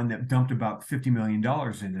leadership fund that dumped about $50 million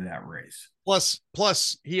into that race.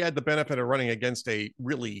 Plus, he had the benefit of running against a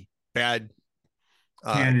really bad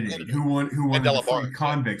Candidate who wanted to Mandela free Barnes. Yeah.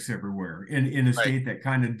 convicts everywhere in a Right. state that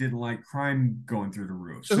kind of didn't like crime going through the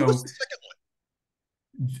roof. So who was So the second one?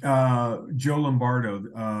 Joe Lombardo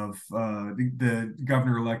of the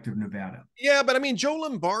governor-elect of Nevada Yeah, but I mean, Joe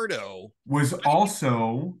Lombardo. was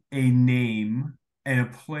also a name and a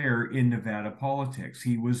player in Nevada politics.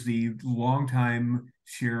 He was the longtime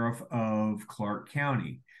sheriff of Clark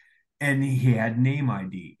County, and he had name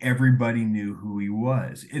ID. Everybody knew who he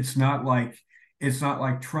was. It's not like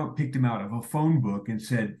Trump picked him out of a phone book and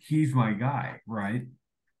said, "He's my guy," right?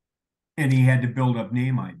 And he had to build up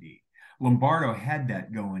name ID. Lombardo had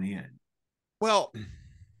that going in. Well,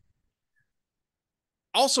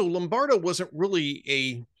 also Lombardo wasn't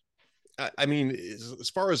really I mean,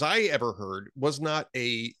 as far as I ever heard, was not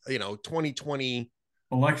a 2020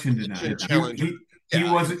 Election election denier. challenger.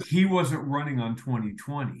 Yeah, He wasn't running on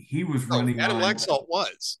 2020. He was no, running Adam on Laxalt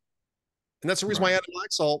was, and that's the reason why right, Adam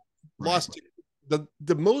Laxalt right. lost the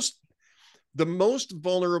most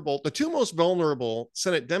vulnerable. The two most vulnerable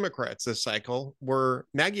Senate Democrats this cycle were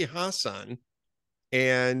Maggie Hassan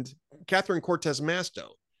and Catherine Cortez Masto.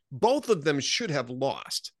 Both of them should have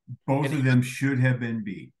lost. Both And of them should have been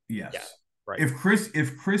beat. yeah, Yes. right. If Chris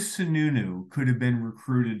Sununu could have been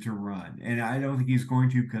recruited to run, and I don't think he's going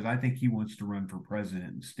to because I think he wants to run for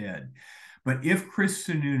president instead. But if Chris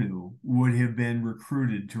Sununu would have been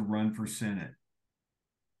recruited to run for Senate,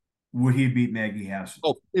 would he beat Maggie Hassan?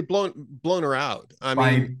 Oh, it blown her out. I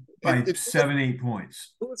by mean, by 7-8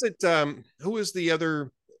 points. who was it? Who was the other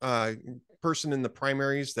person in the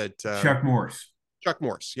primaries that Chuck Morse Chuck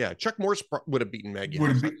Morse? Yeah, Chuck Morse would have beaten Maggie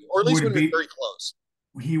would have Hassan, be, or at least would would have have been beat very close.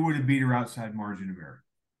 he would have beat her outside margin of error.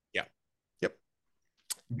 Yeah, yep.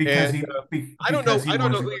 because And he I don't know. because he I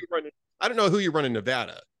don't know wasn't. who you run. I don't know who you run in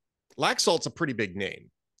Nevada. Laxalt's a pretty big name.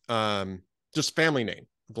 Just family name.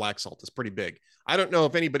 Laxalt is pretty big. I don't know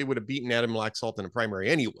if anybody would have beaten Adam Laxalt in a primary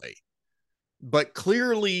anyway, but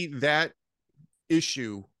clearly that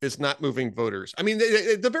issue is not moving voters. I mean,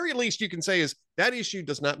 the very least you can say is that issue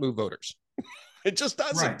does not move voters. It just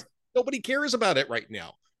doesn't. Right. Nobody cares about it right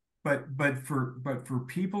now. But for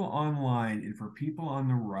people online and for people on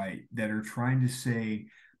the right that are trying to say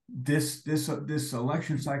this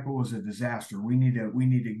election cycle was a disaster. We need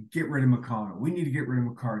to get rid of McConnell. We need to get rid of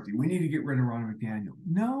McCarthy. We need to get rid of Ron McDaniel.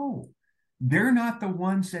 No, they're not the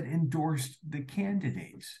ones that endorsed the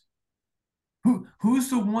candidates. Who's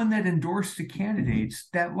the one that endorsed the candidates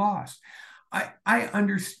that lost? I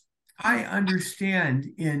understand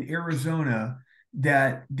in Arizona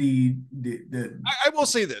that the I will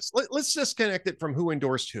say this. Let's disconnect it from who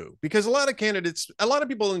endorsed who, because a lot of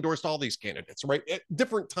people endorsed all these candidates, right? At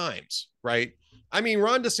different times, right? I mean,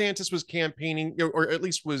 Ron DeSantis was campaigning, or at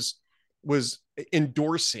least was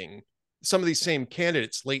endorsing some of these same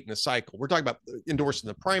candidates late in the cycle. We're talking about endorsing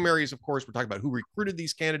the primaries, of course. We're talking about who recruited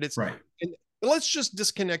these candidates. right. And let's just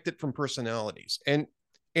disconnect it from personalities and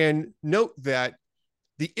note that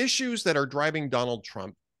the issues that are driving Donald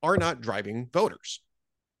Trump are not driving voters.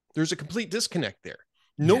 There's a complete disconnect there.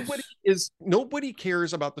 Nobody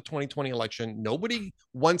cares about the 2020 election. Nobody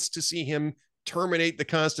wants to see him terminate the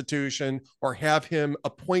Constitution or have him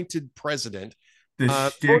appointed president.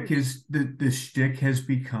 The shtick has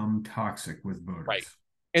become toxic with voters. Right.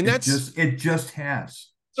 And it just has.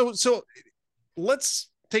 So let's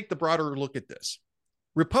take the broader look at this.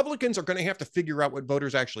 Republicans are going to have to figure out what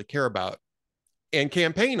voters actually care about and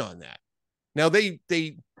campaign on that. Now, they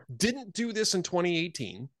didn't do this in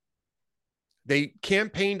 2018. They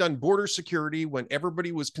campaigned on border security when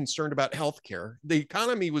everybody was concerned about healthcare. The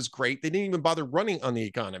economy was great. They didn't even bother running on the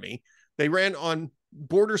economy. They ran on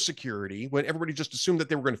border security when everybody just assumed that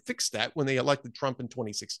they were going to fix that when they elected Trump in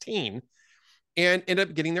 2016, and ended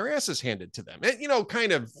up getting their asses handed to them.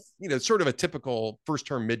 And, sort of a typical first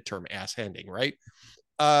term, midterm ass handing, right?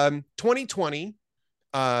 2020,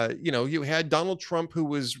 you had Donald Trump, who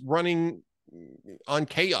was running on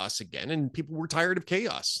chaos again, and people were tired of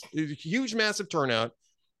chaos. Huge, massive turnout.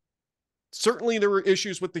 Certainly there were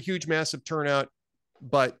issues with the huge, massive turnout,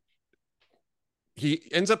 but he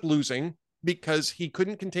ends up losing because he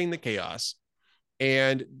couldn't contain the chaos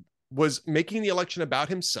and was making the election about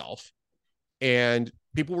himself. And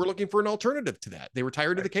people were looking for an alternative to that. They were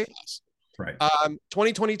tired of the chaos. Right.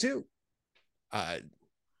 2022,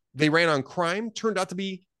 they ran on crime, turned out to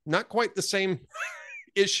be not quite the same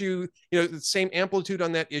issue, the same amplitude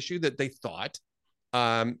on that issue that they thought.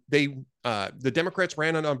 The Democrats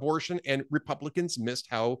ran on abortion, and Republicans missed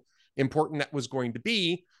how important that was going to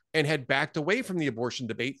be. and had backed away from the abortion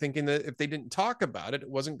debate, thinking that if they didn't talk about it, it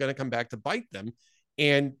wasn't going to come back to bite them.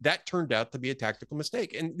 And that turned out to be a tactical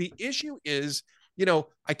mistake. And the issue is,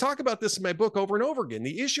 I talk about this in my book over and over again.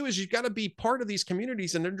 The issue is you've got to be part of these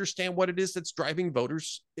communities and understand what it is that's driving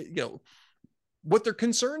voters, what their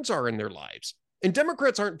concerns are in their lives. And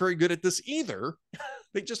Democrats aren't very good at this either.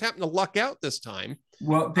 They just happen to luck out this time.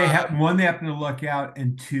 Well, they have one, they happen to luck out,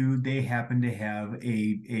 and two, they happen to have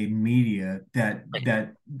a media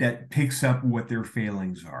that picks up what their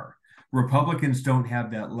failings are. Republicans don't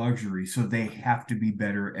have that luxury, so they have to be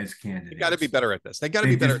better as candidates. They got to be better at this. They got to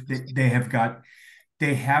be better. They have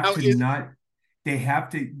to not. They have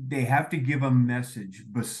to give a message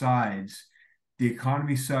besides the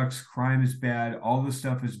economy sucks, crime is bad, all this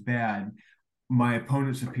stuff is bad. My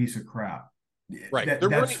opponent's a piece of crap. Right.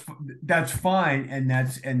 That's fine, and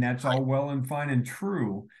that's all well and fine and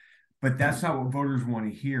true, but that's not what voters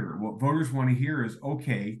want to hear. What voters want to hear is,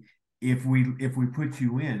 okay, if we put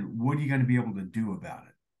you in, what are you going to be able to do about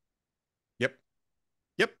it?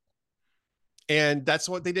 Yep. And that's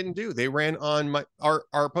what they didn't do. They ran on our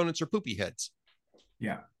opponents are poopy heads.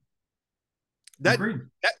 Yeah. That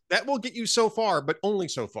will get you so far, but only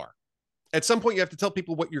so far. At some point, you have to tell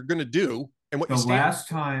people what you're going to do and what you stand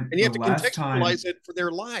for. And you have to contextualize it for their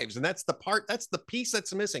lives. And that's the piece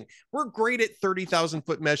that's missing. We're great at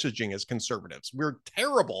 30,000-foot messaging as conservatives. We're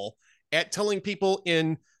terrible at telling people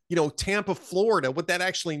in, Tampa, Florida, what that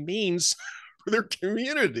actually means for their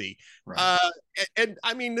community. Right. And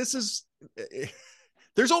I mean, there's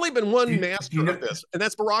only been one master of this, and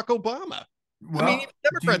that's Barack Obama. Well, I mean, even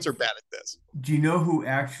Democrats are bad at this. Do you know who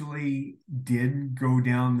actually did go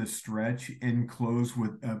down the stretch and close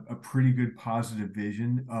with a pretty good positive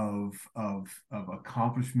vision of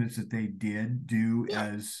accomplishments that they did do?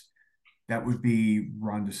 As that would be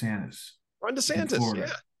Ron DeSantis. Ron DeSantis,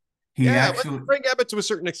 yeah. He actually, Greg Abbott to a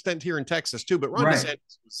certain extent here in Texas too, but Ron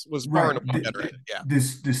DeSantis was far and away better at it. Yeah.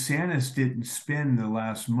 DeSantis didn't spend the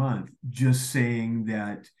last month just saying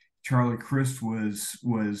that Charlie Crist was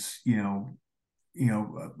a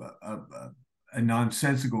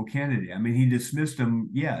nonsensical candidate. I mean, he dismissed him,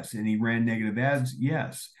 yes, and he ran negative ads,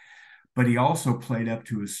 yes, but he also played up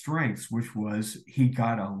to his strengths, which was he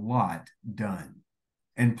got a lot done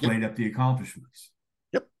and played up the accomplishments.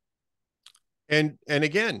 Yep. And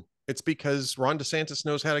again, it's because Ron DeSantis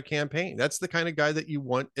knows how to campaign. That's the kind of guy that you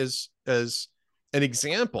want as an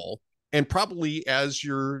example, and probably as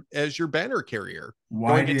your banner carrier.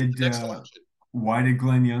 Why did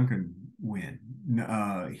Glenn Youngkin win?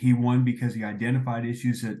 He won because he identified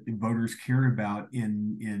issues that voters cared about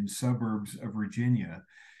in suburbs of Virginia,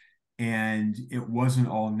 and it wasn't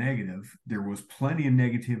all negative. There was plenty of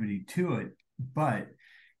negativity to it, but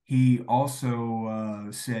he also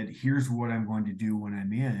said, here's what I'm going to do when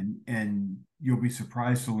I'm in. And you'll be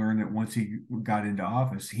surprised to learn that once he got into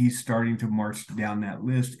office, he's starting to march down that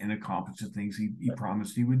list and accomplish the things he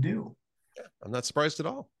promised he would do. Yeah, I'm not surprised at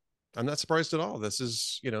all. This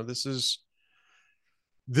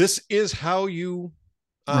is how you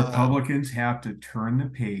Republicans have to turn the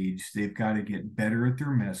page. They've got to get better at their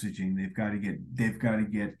messaging. They've got to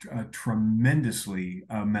get a tremendously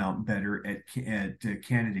amount better at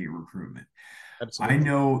candidate recruitment. Absolutely. I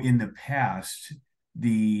know in the past,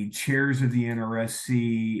 the chairs of the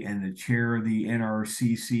NRSC and the chair of the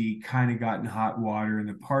NRCC kind of got in hot water, and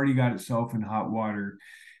the party got itself in hot water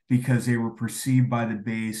because they were perceived by the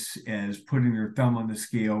base as putting their thumb on the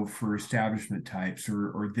scale for establishment types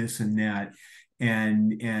or this and that,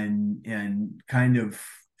 and kind of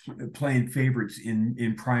playing favorites in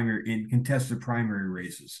contested primary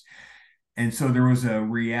races. And so there was a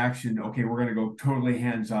reaction. Okay, we're going to go totally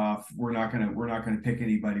hands off. We're not going to pick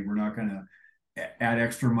anybody. We're not going to add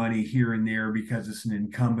extra money here and there because it's an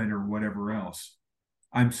incumbent or whatever else.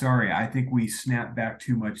 I'm sorry. I think we snap back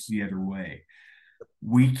too much the other way.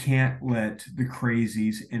 We can't let the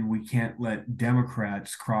crazies and we can't let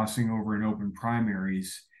Democrats crossing over in open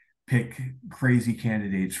primaries pick crazy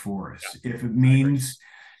candidates for us. Yeah. If it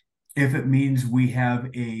means we have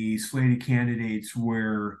a slate of candidates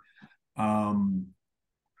where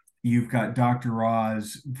you've got Dr.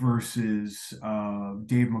 Oz versus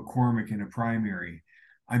Dave McCormick in a primary,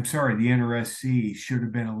 I'm sorry, the NRSC should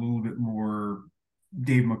have been a little bit more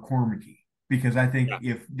Dave McCormicky. Because I think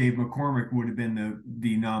if Dave McCormick would have been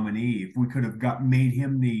the nominee, if we could have made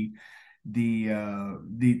him the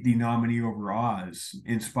nominee over Oz,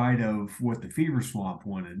 in spite of what the Fever Swamp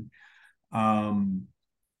wanted,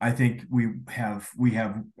 I think we have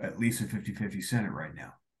at least a 50-50 Senate right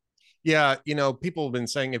now. Yeah, people have been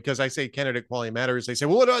saying it because I say candidate quality matters. They say,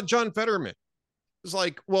 well, what about John Fetterman? It's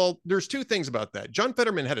like, well, there's two things about that. John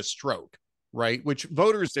Fetterman had a stroke. right? Which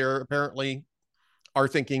voters there apparently are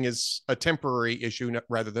thinking is a temporary issue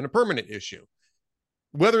rather than a permanent issue.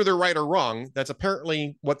 Whether they're right or wrong, that's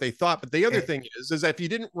apparently what they thought. But the other thing is that if you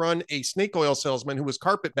didn't run a snake oil salesman who was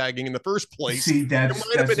carpetbagging in the first place, See, that's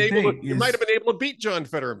the thing you might is have been able to beat John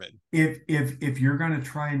Fetterman. if you're going to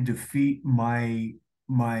try and defeat my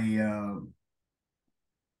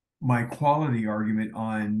my quality argument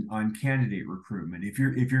on candidate recruitment, if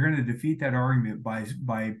you're going to defeat that argument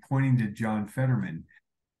by pointing to John Fetterman,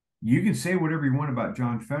 you can say whatever you want about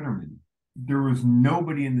John Fetterman. There was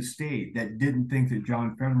nobody in the state that didn't think that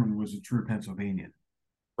John Fetterman was a true Pennsylvanian.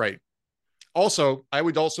 Right. Also, I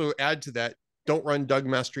would also add to that, don't run Doug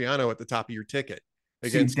Mastriano at the top of your ticket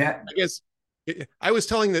See against, that I guess I was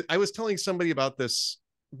telling somebody about this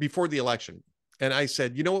before the election. And I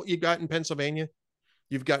said, you know what you got in Pennsylvania?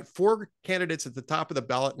 You've got 4 candidates at the top of the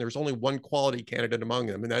ballot, and there's only one quality candidate among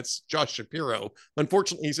them, and that's Josh Shapiro.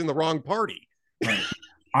 Unfortunately, he's in the wrong party. right.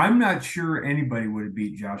 I'm not sure anybody would have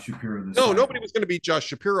beat Josh Shapiro this No, cycle. nobody was going to beat Josh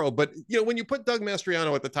Shapiro, but when you put Doug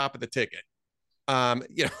Mastriano at the top of the ticket,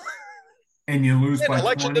 you know, and you lose by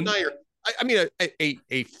election 20. denier. I mean,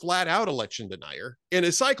 a flat out election denier in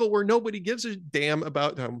a cycle where nobody gives a damn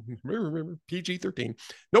about PG-13.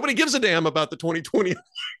 Nobody gives a damn about the 2020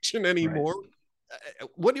 election anymore. Right.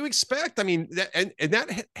 What do you expect? I mean,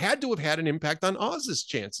 that had to have had an impact on Oz's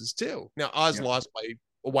chances too. Now, Oz lost by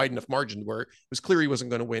a wide enough margin where it was clear he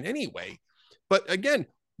wasn't going to win anyway. But again,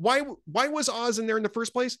 why was Oz in there in the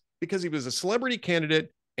first place? Because he was a celebrity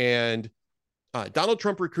candidate, and Donald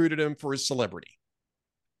Trump recruited him for his celebrity.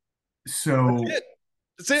 So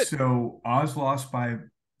that's it. So Oz lost by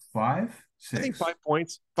 5, 6. I think 5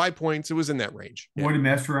 points. 5 points. It was in that range. Yeah. What did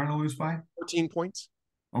Mastriano lose by? 14 points.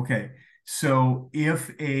 Okay. So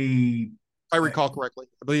if I recall correctly,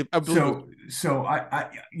 I believe so I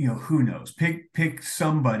who knows? Pick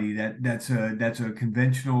somebody that's a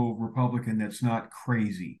conventional Republican that's not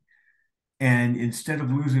crazy. And instead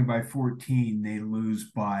of losing by 14, they lose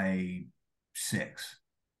by 6.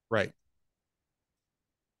 Right.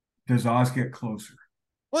 Does Oz get closer?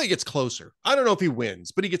 Well, he gets closer. I don't know if he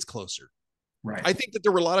wins, but he gets closer. Right. I think that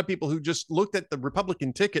there were a lot of people who just looked at the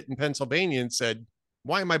Republican ticket in Pennsylvania and said,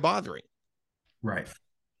 why am I bothering? Right.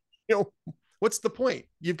 What's the point?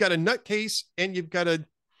 You've got a nutcase and you've got a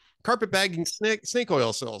carpetbagging snake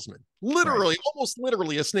oil salesman. Literally, right. Almost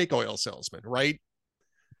literally a snake oil salesman, right?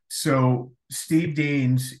 So Steve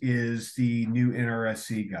Daines is the new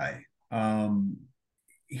NRSC guy.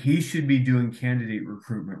 He should be doing candidate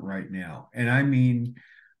recruitment right now. And I mean,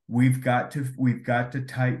 we've got to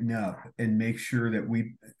tighten up and make sure that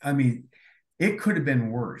it could have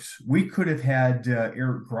been worse. We could have had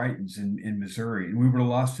Eric Greitens in Missouri, and we would have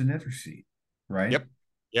lost another seat, right? Yep.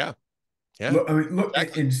 Yeah. Yeah. Look.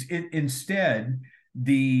 Exactly. Instead,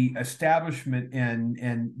 the establishment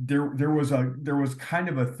and there was kind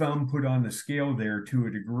of a thumb put on the scale there to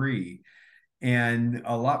a degree, and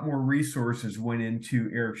a lot more resources went into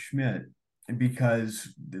Eric Schmidt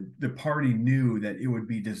because the party knew that it would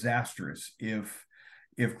be disastrous if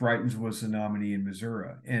Greitens was the nominee in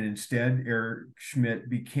Missouri. And instead, Eric Schmidt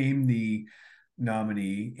became the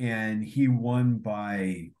nominee, and he won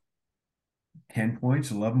by 10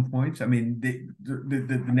 points, 11 points. I mean,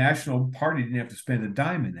 the National Party didn't have to spend a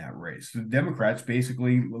dime in that race. The Democrats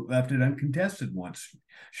basically left it uncontested once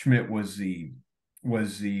Schmidt was the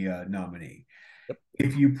nominee. Yep.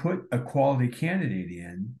 If you put a quality candidate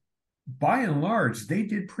in, by and large, they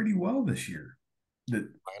did pretty well this year. By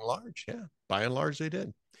and large, yeah. By and large, they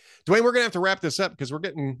did. Dwayne, we're going to have to wrap this up because we're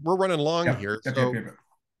running long here. So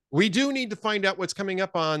we do need to find out what's coming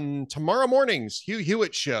up on tomorrow morning's Hugh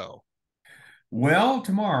Hewitt Show. Well,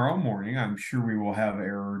 tomorrow morning, I'm sure we will have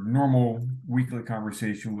our normal weekly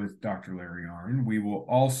conversation with Dr. Larry Arnn. We will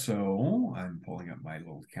also, I'm pulling up my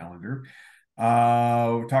little calendar,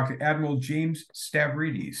 talk to Admiral James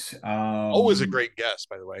Stavridis. Always a great guest,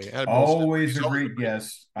 by the way. Always a great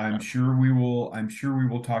guest. I'm sure we will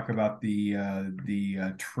talk about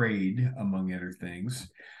the trade, among other things.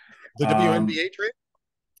 The WNBA trade?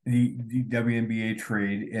 The WNBA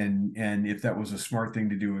trade, and if that was a smart thing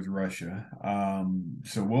to do with Russia.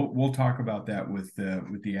 So we'll talk about that with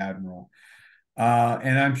the Admiral.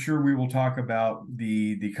 And I'm sure we will talk about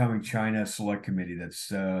the coming China Select Committee that's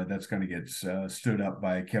going to get stood up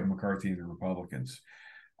by Kevin McCarthy and the Republicans.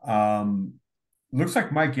 Looks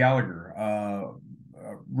like Mike Gallagher, a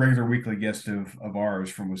regular weekly guest of ours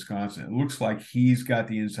from Wisconsin. It looks like he's got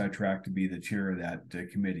the inside track to be the chair of that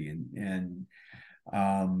committee, and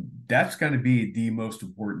that's going to be the most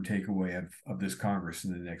important takeaway of this Congress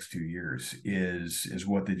in the next 2 years is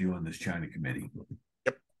what they do on this China committee.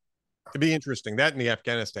 Yep. It'd be interesting. That and the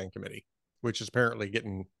Afghanistan committee. which is apparently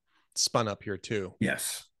getting spun up here too.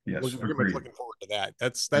 Yes. We're Yes. very much Agreed. looking forward to that.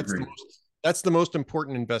 Agreed. That's the most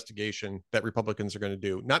important investigation that Republicans are going to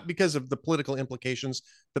do, not because of the political implications,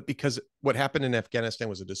 but because what happened in Afghanistan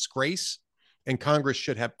was a disgrace, and Congress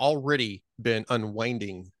should have already been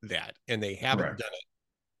unwinding that, and they haven't Correct.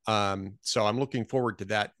 done it. So I'm looking forward to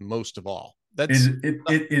that most of all. It, That's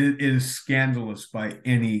it is scandalous by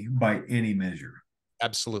any measure.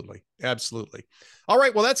 absolutely, absolutely. All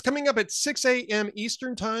right. Well, that's coming up at 6 a.m.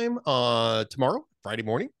 Eastern time tomorrow, Friday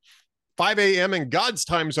morning, 5 a.m. in God's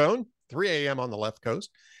time zone, 3 a.m. on the left coast.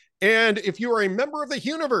 And if you are a member of the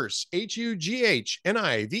Universe,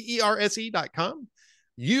 HUGHNIVERSE.com,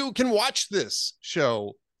 you can watch this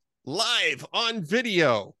show live on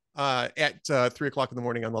video at 3 o'clock in the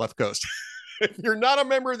morning on the left coast. If you're not a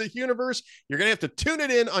member of the Universe, you're going to have to tune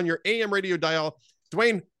it in on your AM radio dial.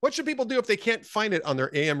 Dwayne, what should people do if they can't find it on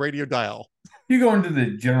their AM radio dial? You go into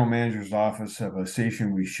the general manager's office of a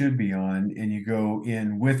station we should be on, and you go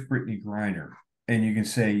in with Brittany Griner, and you can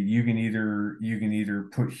say you can either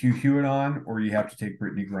put Hugh Hewitt on, or you have to take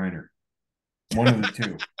Brittany Griner. One of the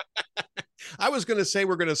two. I was going to say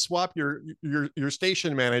we're going to swap your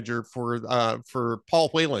station manager for Paul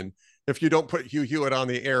Whalen if you don't put Hugh Hewitt on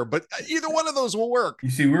the air, but either one of those will work. You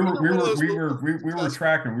see, we were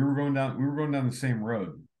tracking. We were going down the same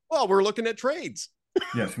road. Well, we're looking at trades.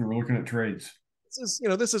 Yes, we were looking at trades.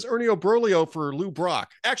 This is Ernie Broglio for Lou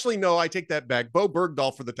Brock. Actually, no, I take that back. Bo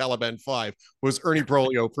Bergdahl for the Taliban 5 was Ernie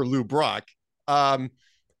Broglio for Lou Brock.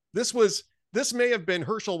 This may have been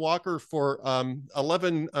Herschel Walker for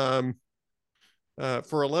 11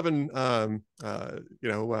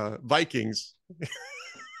 Vikings.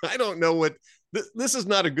 I don't know what this is.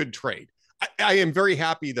 Not a good trade. I am very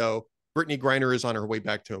happy though. Brittany Griner is on her way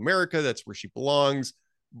back to America. That's where she belongs.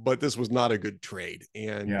 But this was not a good trade,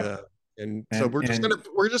 and so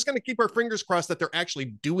we're just gonna keep our fingers crossed that they're actually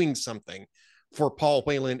doing something for Paul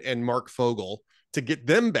Whalen and Mark Fogel to get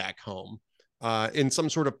them back home in some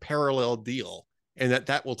sort of parallel deal, and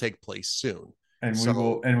that will take place soon. And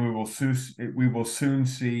we will soon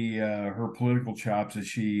see her political chops as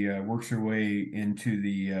she works her way into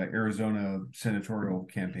the Arizona senatorial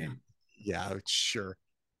campaign. Yeah, sure.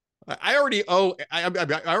 I already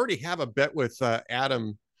have a bet with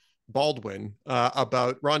Adam Baldwin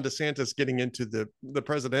about Ron DeSantis getting into the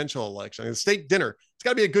presidential election. The steak dinner. It's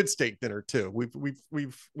got to be a good steak dinner too.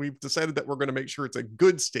 We've decided that we're going to make sure it's a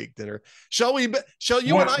good steak dinner. Shall we? Shall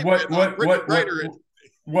you and I?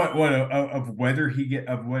 Of whether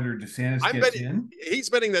DeSantis gets in? He's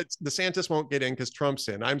betting that DeSantis won't get in because Trump's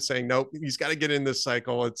in. I'm saying nope. He's got to get in this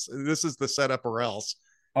cycle. This is the setup or else.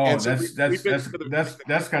 Oh, so that's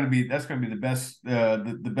gonna be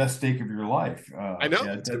the best steak of your life. I know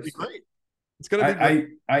it's gonna be great. It's gonna be great.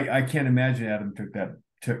 I can't imagine Adam took that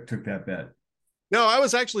bet. No, I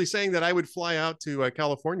was actually saying that I would fly out to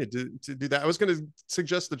California to do that. I was going to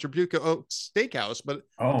suggest the Tribuca Oaks Steakhouse, but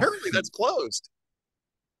apparently that's closed.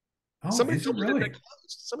 Oh, somebody is told it me really? that closed.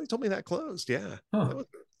 Somebody told me that closed. Yeah, huh. That was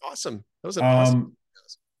awesome. That was an awesome.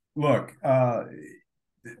 Look,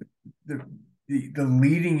 the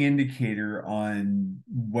leading indicator on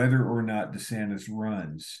whether or not DeSantis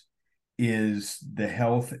runs is the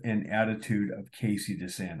health and attitude of Casey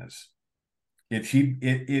DeSantis. If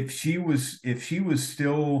she was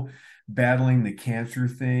still battling the cancer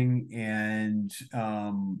thing and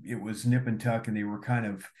it was nip and tuck and they were kind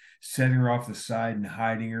of setting her off the side and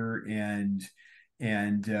hiding her and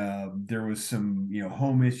there was some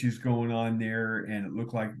home issues going on there and it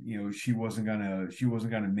looked like she wasn't gonna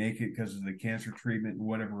make it because of the cancer treatment and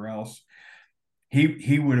whatever else,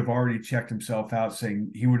 he would have already checked himself out,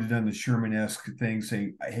 saying he would have done the Sherman-esque thing,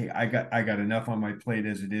 saying, hey, I got enough on my plate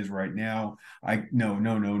as it is right now.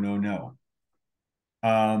 No.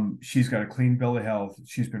 She's got a clean bill of health.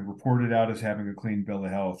 She's been reported out as having a clean bill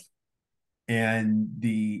of health. And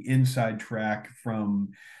the inside track from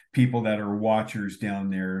people that are watchers down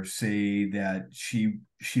there say that she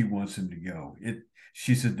wants him to go.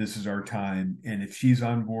 She said, this is our time. And if she's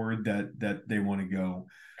on board that they want to go,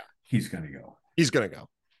 he's going to go. He's going to go.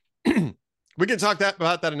 We can talk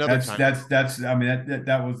about that another time. I mean,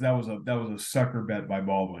 that was a sucker bet by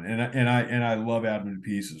Baldwin. And I love Adam to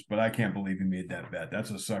pieces, but I can't believe he made that bet. That's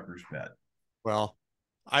a sucker's bet. Well,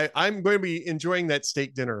 I'm going to be enjoying that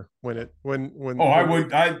steak dinner when I would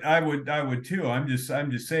too. I'm just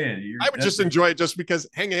saying. I would just enjoy it just because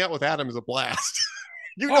hanging out with Adam is a blast.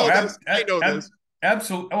 I know this.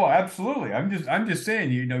 Absolutely. Oh, absolutely. I'm just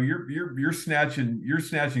saying, you're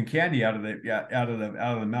snatching candy out of the, yeah, out of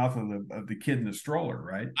the mouth of the kid in the stroller,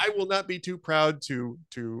 right? I will not be too proud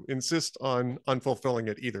to insist on fulfilling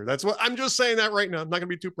it either. That's what I'm just saying that right now. I'm not going to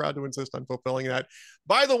be too proud to insist on fulfilling that.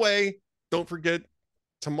 By the way, don't forget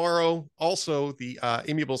tomorrow also the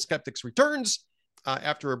Amiable Skeptics returns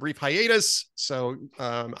after a brief hiatus. So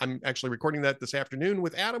I'm actually recording that this afternoon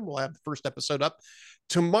with Adam. We'll have the first episode up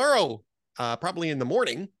tomorrow, probably in the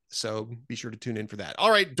morning. So be sure to tune in for that.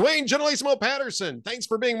 All right, Dwayne Generalissimo Patterson, thanks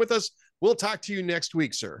for being with us. We'll talk to you next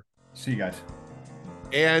week, sir. See you guys.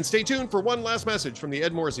 And stay tuned for one last message from the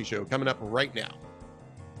Ed Morrissey Show coming up right now.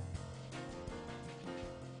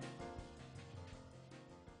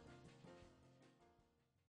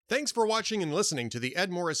 Thanks for watching and listening to the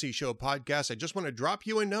Ed Morrissey Show podcast. I just want to drop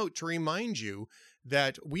you a note to remind you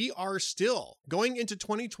that we are still going into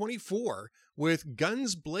 2024 with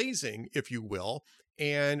guns blazing, if you will,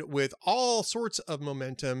 and with all sorts of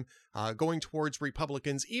momentum going towards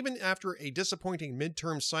Republicans. Even after a disappointing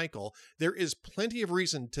midterm cycle, there is plenty of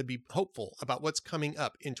reason to be hopeful about what's coming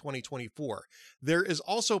up in 2024. There is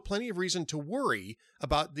also plenty of reason to worry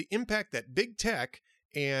about the impact that big tech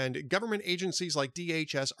and government agencies like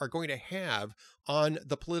DHS are going to have on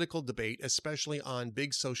the political debate, especially on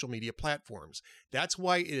big social media platforms. That's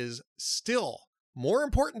why it is still more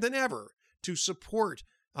important than ever to support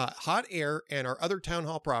Hot Air and our other town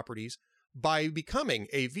hall properties by becoming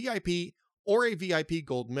a VIP or a VIP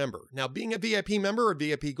Gold member. Now, being a VIP member or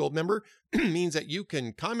VIP Gold member means that you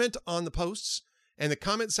can comment on the posts, and the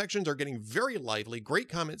comment sections are getting very lively. Great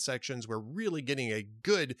comment sections. We're really getting a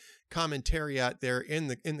good commentary out there in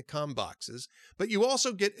the com boxes. But you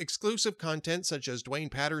also get exclusive content such as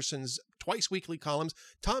Dwayne Patterson's twice weekly columns,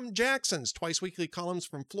 Tom Jackson's twice weekly columns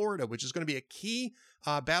from Florida, which is going to be a key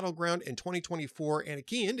battleground in 2024 and a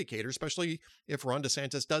key indicator, especially if Ron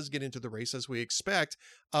DeSantis does get into the race as we expect,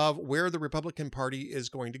 of where the Republican Party is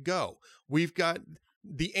going to go. We've got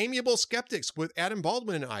the Amiable Skeptics with Adam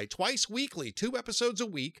Baldwin and I, twice weekly, 2 episodes a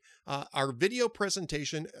week, our video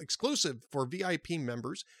presentation exclusive for VIP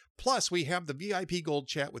members. Plus, we have the VIP Gold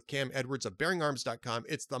Chat with Cam Edwards of BearingArms.com.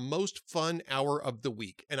 It's the most fun hour of the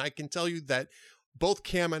week. And I can tell you that both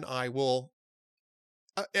Cam and I will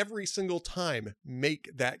every single time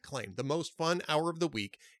make that claim. The most fun hour of the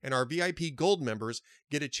week, and our VIP Gold members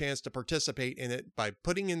get a chance to participate in it by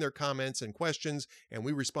putting in their comments and questions, and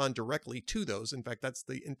we respond directly to those. In fact, that's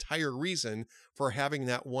the entire reason for having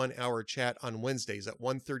that 1 hour chat on Wednesdays at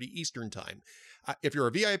 1:30 Eastern time. If you're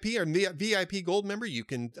a VIP or VIP Gold member, you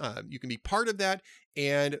can be part of that,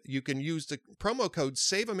 and you can use the promo code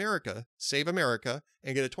Save America,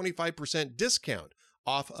 and get a 25% discount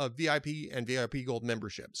off of VIP and VIP Gold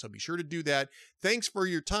membership. So be sure to do that. Thanks for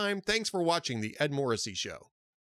your time. Thanks for watching the Ed Morrissey Show.